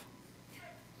himself.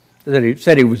 He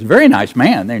said he was a very nice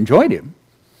man, they enjoyed him.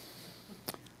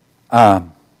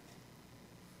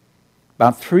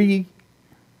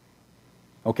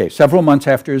 Several months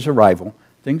after his arrival,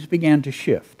 things began to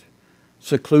shift.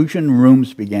 Seclusion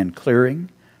rooms began clearing.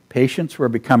 Patients were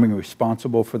becoming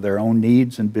responsible for their own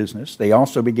needs and business. They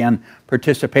also began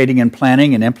participating in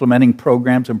planning and implementing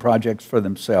programs and projects for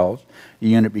themselves. The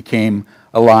unit became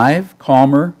alive,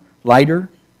 calmer, lighter,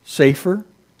 safer,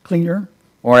 cleaner,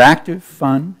 more active,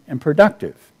 fun, and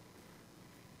productive.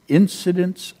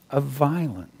 Incidents of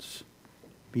violence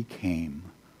became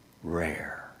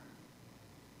rare.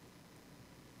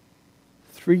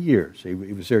 3 years. He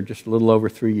was there just a little over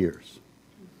 3 years.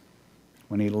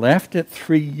 When he left at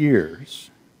 3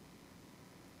 years,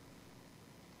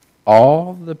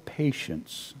 all the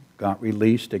patients got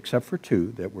released except for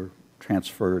 2 that were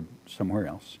transferred somewhere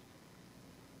else.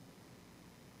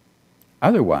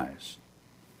 Otherwise,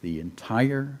 the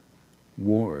entire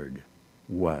ward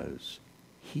was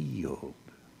healed.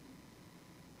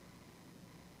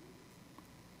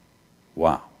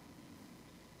 Wow.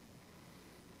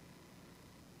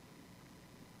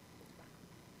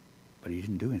 But he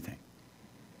didn't do anything.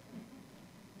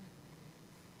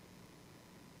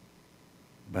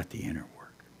 But the inner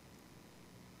work.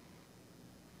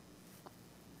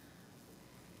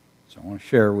 So I want to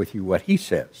share with you what he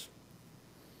says.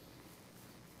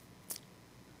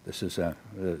 This is the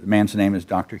man's name is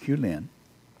Dr. Hugh Lin.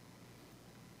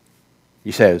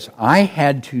 He says, I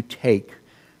had to take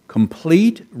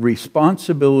complete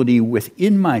responsibility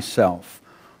within myself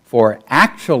for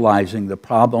actualizing the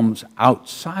problems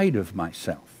outside of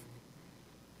myself.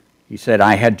 He said,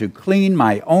 I had to clean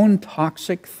my own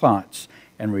toxic thoughts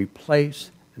and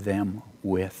replace them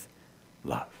with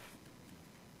love.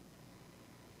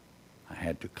 I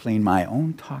had to clean my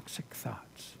own toxic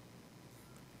thoughts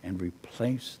and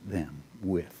replace them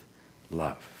with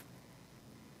love.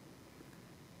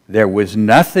 There was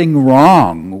nothing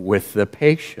wrong with the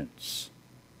patients.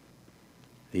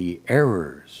 The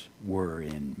errors were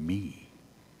in me.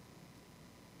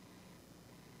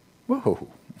 Whoa.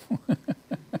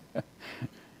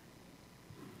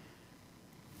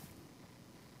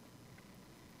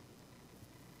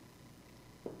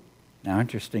 Now,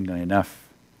 interestingly enough,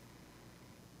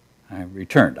 I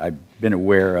returned. I've been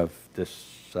aware of this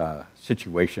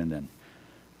situation and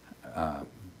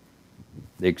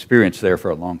the experience there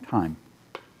for a long time.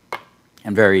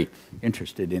 I'm very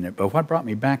interested in it. But what brought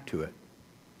me back to it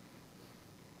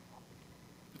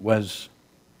was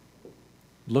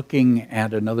looking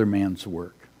at another man's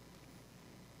work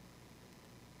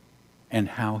and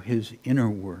how his inner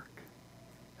work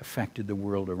affected the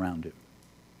world around him.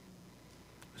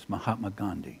 It was Mahatma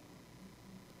Gandhi.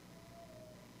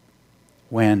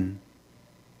 When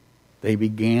they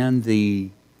began the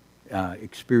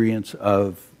experience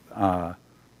of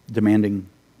demanding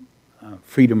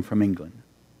freedom from England,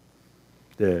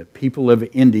 the people of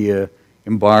India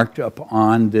embarked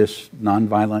upon this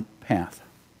nonviolent path.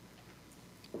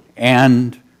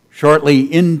 And shortly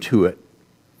into it,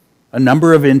 a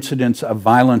number of incidents of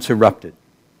violence erupted.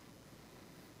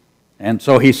 And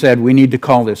so he said, we need to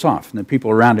call this off. And the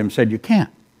people around him said, you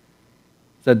can't.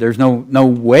 Said there's no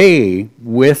way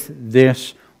with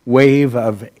this wave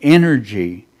of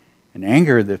energy and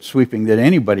anger that's sweeping that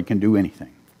anybody can do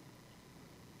anything.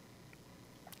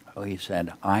 So he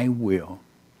said, I will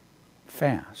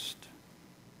fast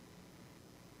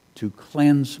to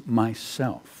cleanse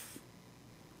myself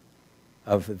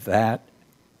of that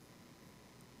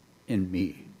in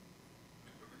me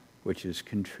which is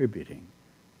contributing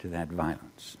to that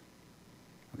violence.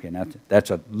 Okay, now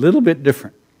that's a little bit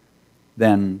different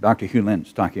than Dr. Hugh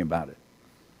Lin's talking about it.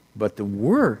 But the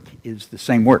work is the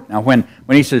same work. Now, when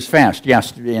he says fast,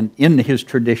 yes, in his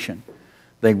tradition,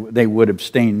 he would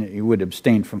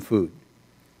abstain from food.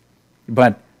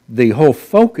 But the whole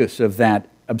focus of that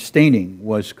abstaining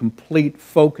was complete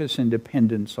focus and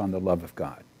dependence on the love of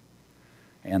God.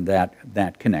 And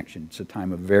that connection. It's a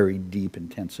time of very deep,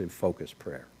 intensive, focused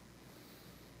prayer.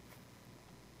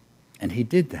 And he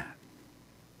did that.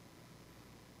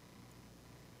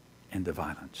 And the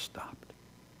violence stopped.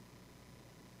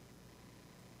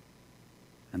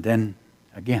 And then,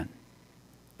 again,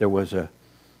 there was a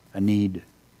need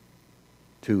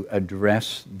to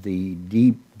address the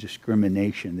deep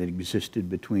discrimination that existed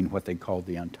between what they called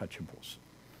the untouchables,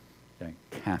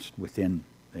 cast within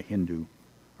the Hindu,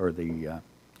 or the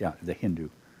Hindu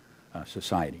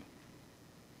society.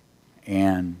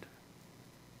 And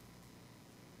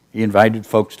he invited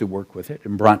folks to work with it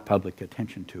and brought public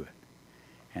attention to it.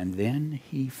 And then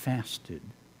he fasted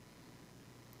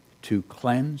to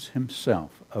cleanse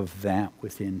himself of that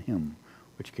within him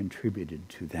which contributed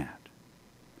to that.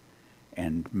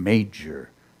 And major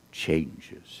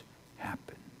changes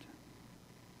happened.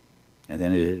 And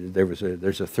then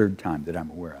there's a third time that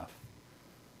I'm aware of,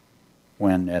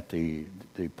 when at the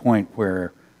point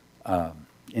where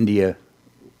India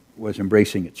was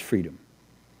embracing its freedom,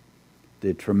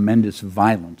 the tremendous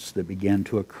violence that began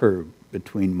to occur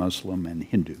between Muslim and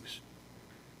Hindus,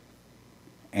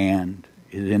 and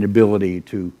his inability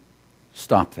to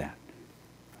stop that.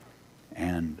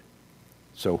 And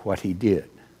so what he did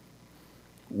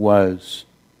was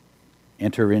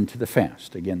enter into the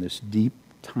fast. Again, this deep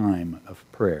time of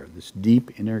prayer, this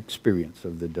deep inner experience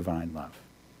of the divine love,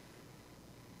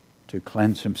 to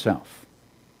cleanse himself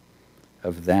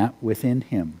of that within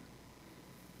him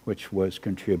which was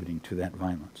contributing to that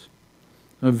violence.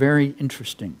 A very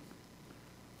interesting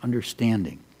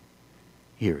understanding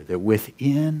here, that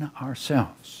within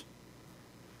ourselves,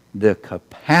 the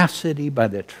capacity by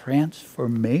the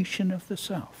transformation of the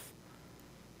self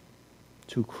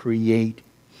to create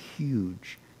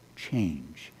huge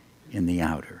change in the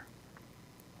outer.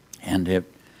 And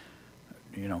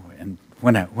and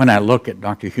when I look at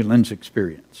Dr. Hugh Lin's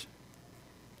experience,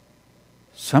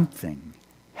 something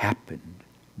happened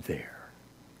there.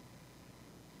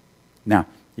 Now,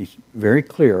 he's very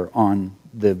clear on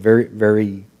the very,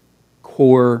 very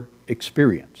core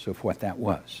experience of what that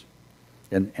was.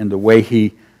 And the way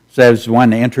he says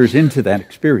one enters into that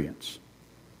experience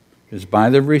is by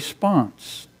the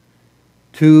response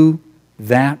to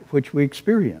that which we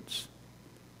experience.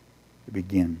 It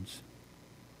begins,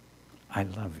 I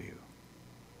love you.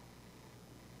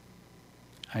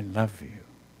 I love you.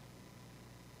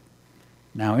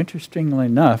 Now, interestingly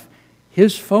enough,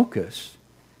 his focus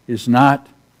is not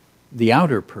the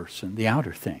outer person, the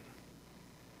outer thing.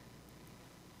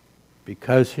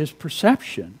 Because his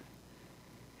perception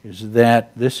is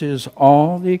that this is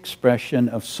all the expression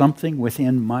of something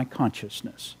within my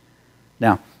consciousness.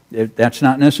 Now, that's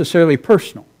not necessarily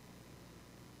personal.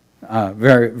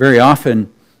 Very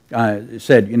often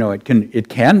said, it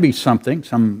can be something,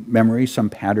 some memory, some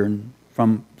pattern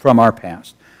from our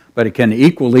past, but it can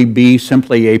equally be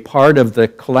simply a part of the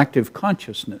collective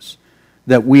consciousness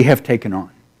that we have taken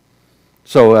on.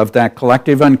 So of that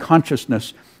collective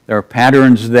unconsciousness, there are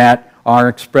patterns that are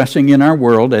expressing in our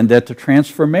world, and that the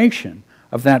transformation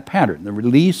of that pattern, the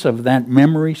release of that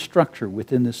memory structure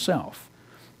within the self,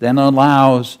 then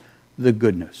allows the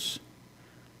goodness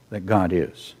that God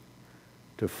is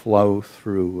to flow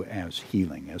through as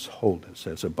healing, as wholeness,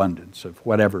 as abundance of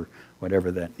whatever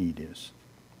that need is.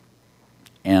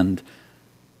 And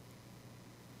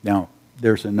now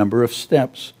there's a number of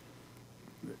steps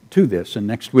to this, and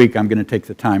next week I'm going to take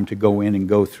the time to go in and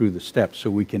go through the steps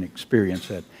so we can experience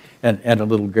it at a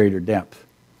little greater depth.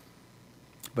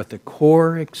 But the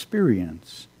core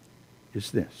experience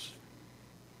is this: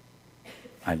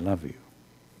 I love you.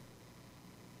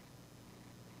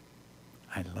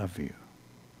 I love you.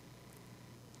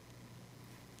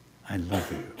 I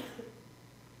love you.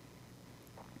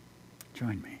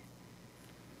 Join me.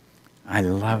 I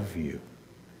love you.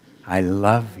 I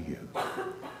love you.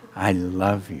 I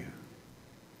love you.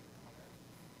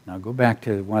 Now go back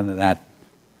to one of that,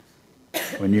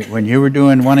 when you were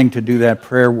wanting to do that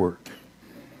prayer work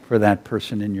for that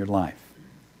person in your life,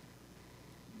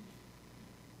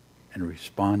 and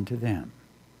respond to them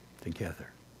together.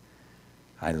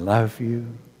 I love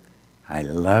you. I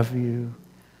love you.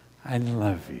 I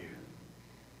love you.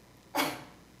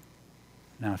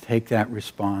 Now take that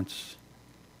response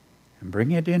and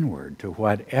bring it inward to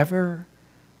whatever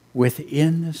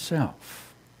within the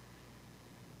self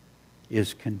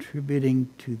is contributing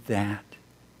to that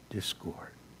discord.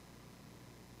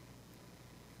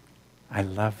 I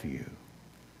love you.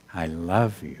 I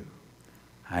love you.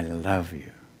 I love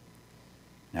you.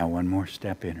 Now one more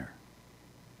step inner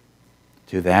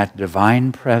to that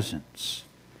divine presence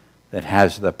that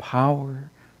has the power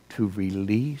to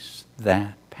release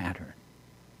that pattern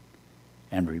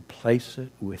and replace it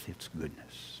with its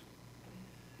goodness.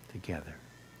 Together.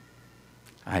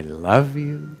 I love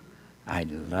you. I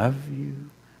love you.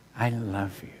 I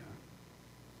love you.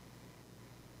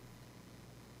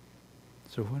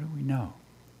 So what do we know?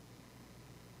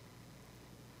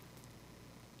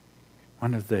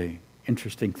 One of the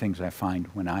interesting things I find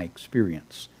when I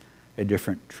experience a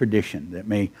different tradition that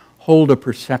may hold a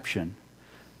perception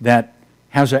that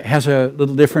has a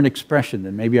little different expression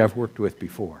than maybe I've worked with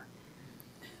before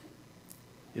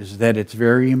is that it's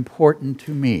very important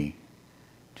to me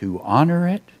to honor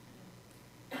it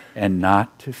and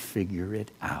not to figure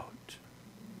it out.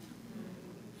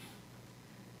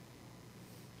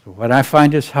 So what I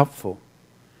find is helpful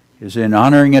is in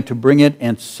honoring it to bring it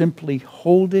and simply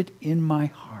hold it in my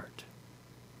heart.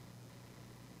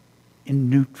 In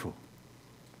neutral.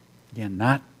 Again,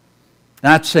 not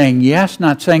saying yes,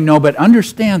 not saying no, but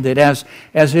understand that as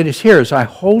it is here, as I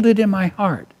hold it in my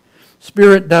heart,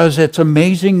 Spirit does its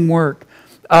amazing work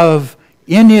of,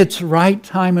 in its right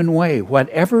time and way,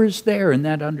 whatever is there in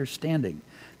that understanding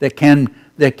that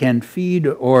can feed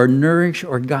or nourish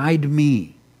or guide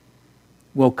me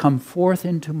will come forth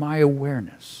into my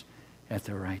awareness at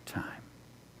the right time.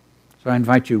 So I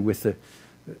invite you with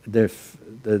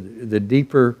the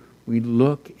deeper we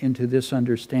look into this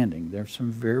understanding, there's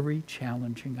some very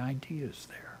challenging ideas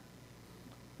there.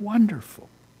 Wonderful.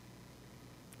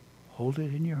 Hold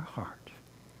it in your heart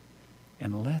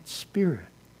and let Spirit,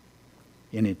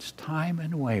 in its time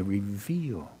and way,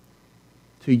 reveal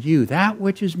to you that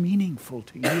which is meaningful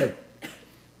to you.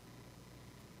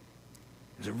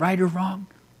 Is it right or wrong?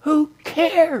 Who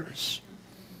cares?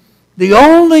 The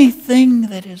only thing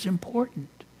that is important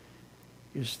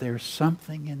is there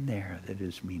something in there that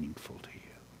is meaningful to you.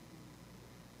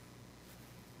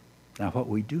 Now, what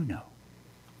we do know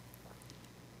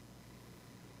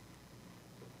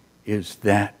is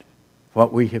that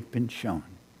what we have been shown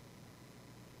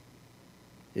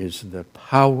is the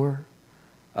power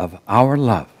of our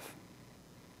love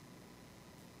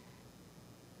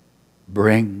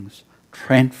brings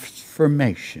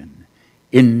transformation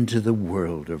into the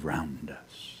world around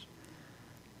us.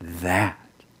 That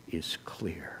is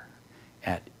clear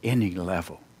at any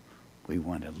level we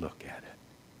want to look at it.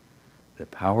 The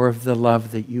power of the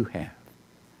love that you have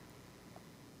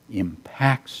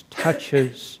impacts,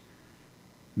 touches,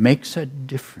 makes a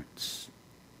difference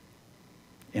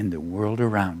in the world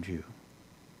around you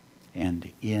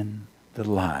and in the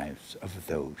lives of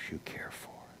those you care for.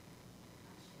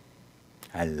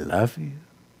 I love you.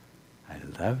 I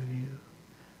love you.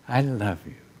 I love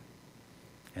you.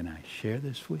 And I share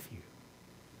this with you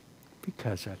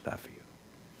because I love you.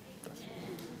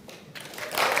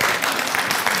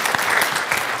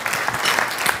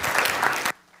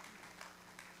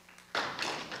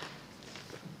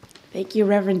 Thank you,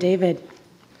 Reverend David.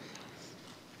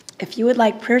 If you would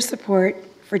like prayer support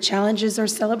for challenges or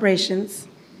celebrations,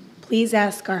 please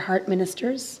ask our heart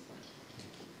ministers.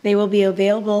 They will be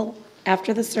available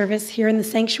after the service here in the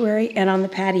sanctuary and on the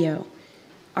patio.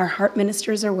 Our heart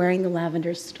ministers are wearing the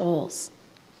lavender stoles.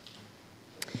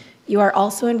 You are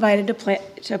also invited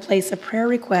to place a prayer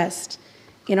request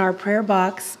in our prayer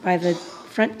box by the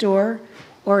front door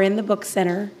or in the book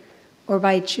center, or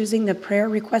by choosing the prayer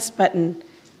request button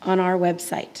on our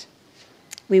website.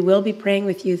 We will be praying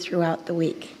with you throughout the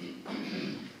week.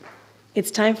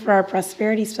 It's time for our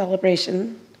prosperity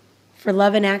celebration. For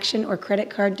love in action or credit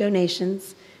card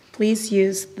donations, please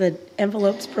use the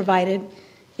envelopes provided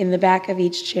in the back of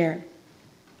each chair.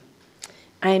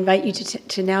 I invite you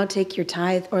to now take your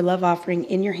tithe or love offering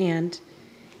in your hand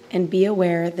and be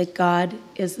aware that God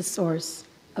is the source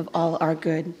of all our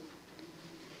good.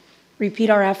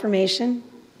 Repeat our affirmation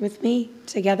with me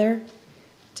together.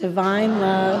 Divine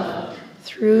love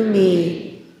through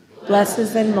me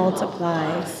blesses and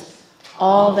multiplies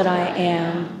all that I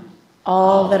am,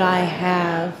 all that I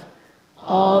have,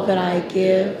 all that I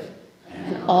give,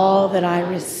 and all that I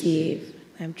receive.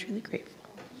 I'm truly grateful.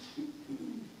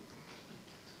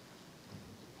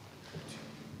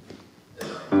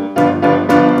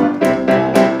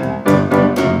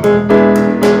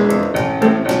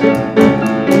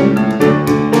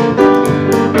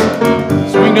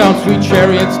 Swing down, sweet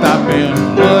chariot, stop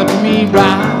and let me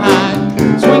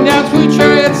ride. Swing down, sweet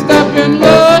chariot, stop and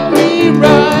let me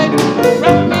ride.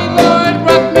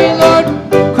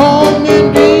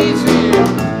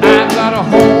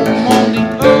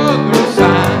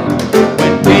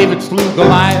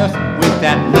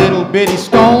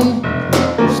 stone,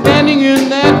 standing in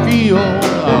that field,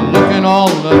 looking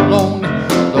all alone.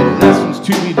 The lessons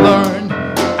to be learned,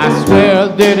 I swear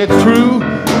that it's true.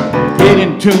 Get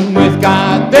in tune with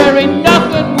God, there ain't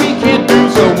nothing we can't do.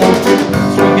 So won't you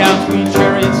swing down, sweet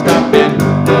chariot, stop and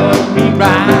let me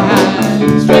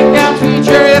ride. Swing down, sweet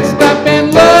chariot, stop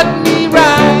and let me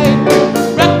ride.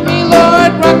 Rock me,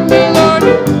 Lord,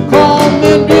 calm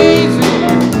and easy.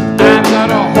 I've got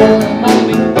a home on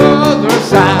the other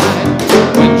side.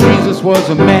 When Jesus was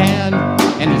a man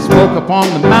and he spoke upon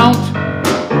the mount,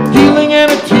 healing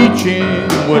and a teaching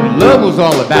what love was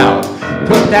all about.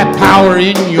 Put that power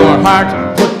in your heart,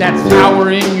 put that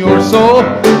power in your soul.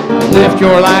 Lift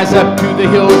your eyes up to the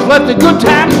hills, let the good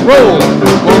times roll.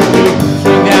 Won't you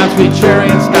swing down, sweet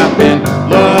chariot, stop and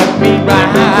let me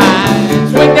ride.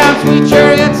 Swing down, sweet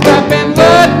chariot, stop and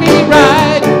let me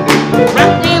ride.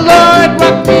 Rock me,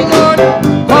 Lord,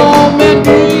 calm and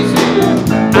easy.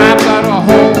 I've got a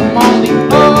home on the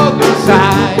other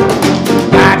side.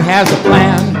 God has a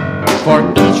plan for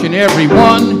each and every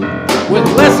one, with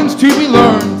lessons to be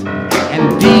learned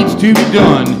and deeds to be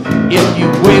done. If you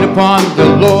wait upon the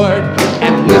Lord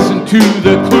and listen to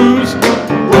the clues,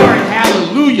 roar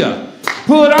hallelujah,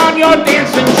 put on your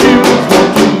dancing shoes.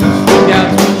 Won't you swing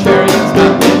down, sweet chariot,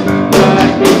 stop and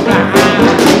let me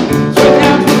ride. Swing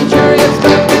down, sweet chariot,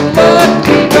 stop and let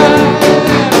me ride.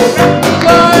 Rock me,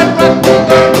 Lord,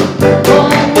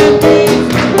 calm and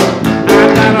easy.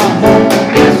 I've got a home,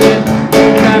 yes it, you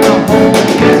got a home,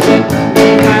 yes it, we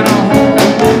got a home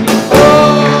on the other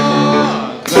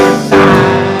side.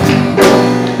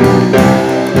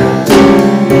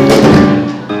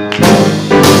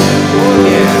 Oh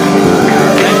yeah,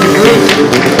 thank you, Bruce.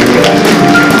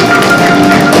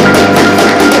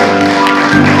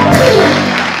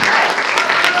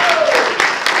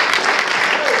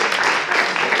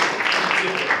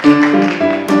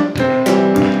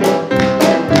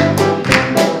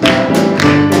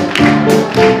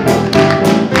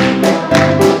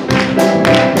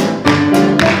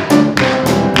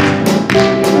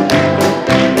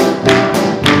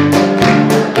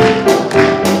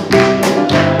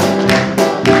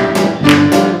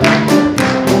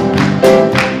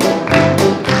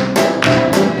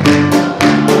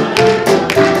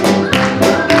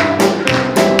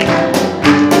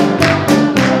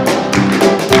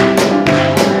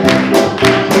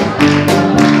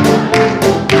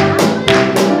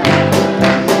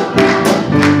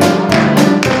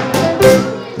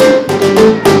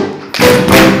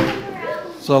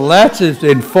 So let's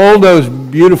enfold those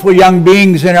beautiful young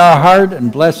beings in our heart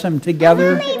and bless them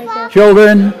together.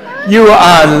 Children, you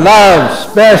are loved,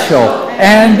 special,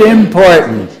 and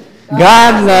important.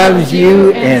 God loves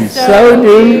you, and so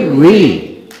do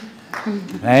we.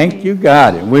 Thank you,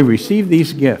 God. And we receive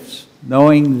these gifts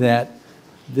knowing that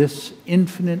this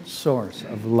infinite source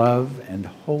of love and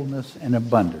wholeness and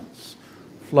abundance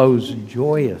flows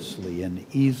joyously and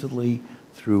easily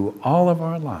through all of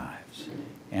our lives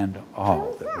and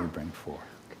all that we bring forth.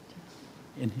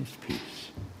 In his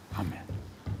peace. Amen.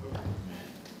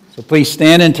 So please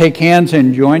stand and take hands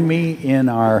and join me in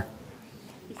our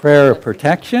prayer of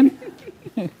protection.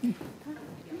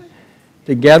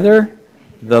 Together,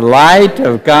 the light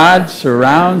of God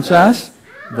surrounds us,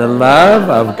 the love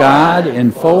of God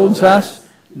enfolds us,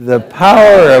 the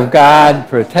power of God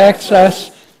protects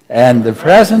us, and the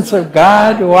presence of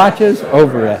God watches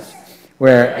over us.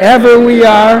 Wherever we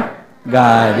are,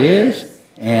 God is,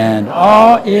 and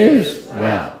all is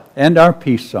well. And our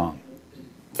peace song.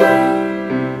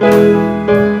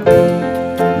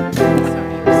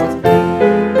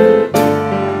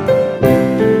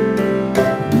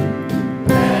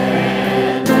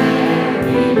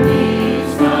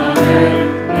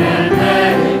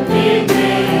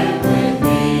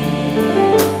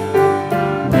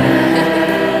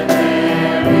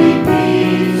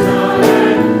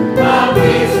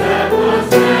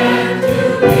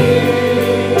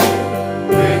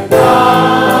 With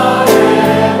God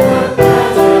ever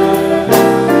present.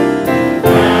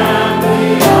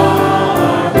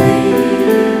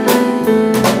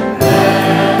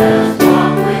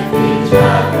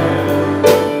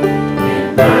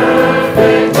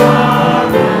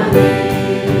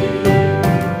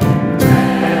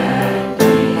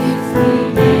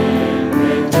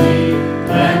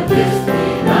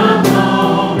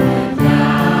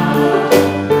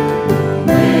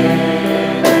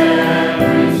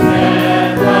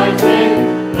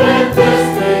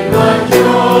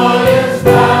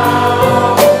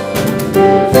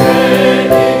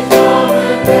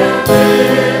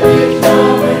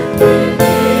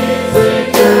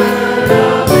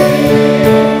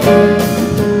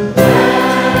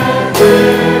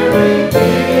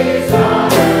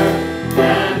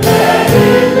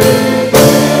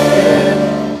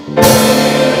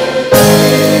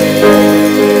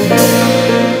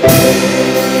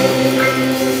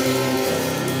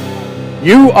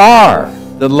 You are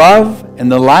the love and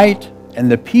the light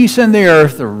and the peace in the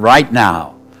earth right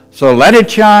now. So let it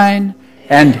shine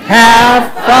and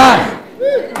have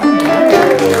fun.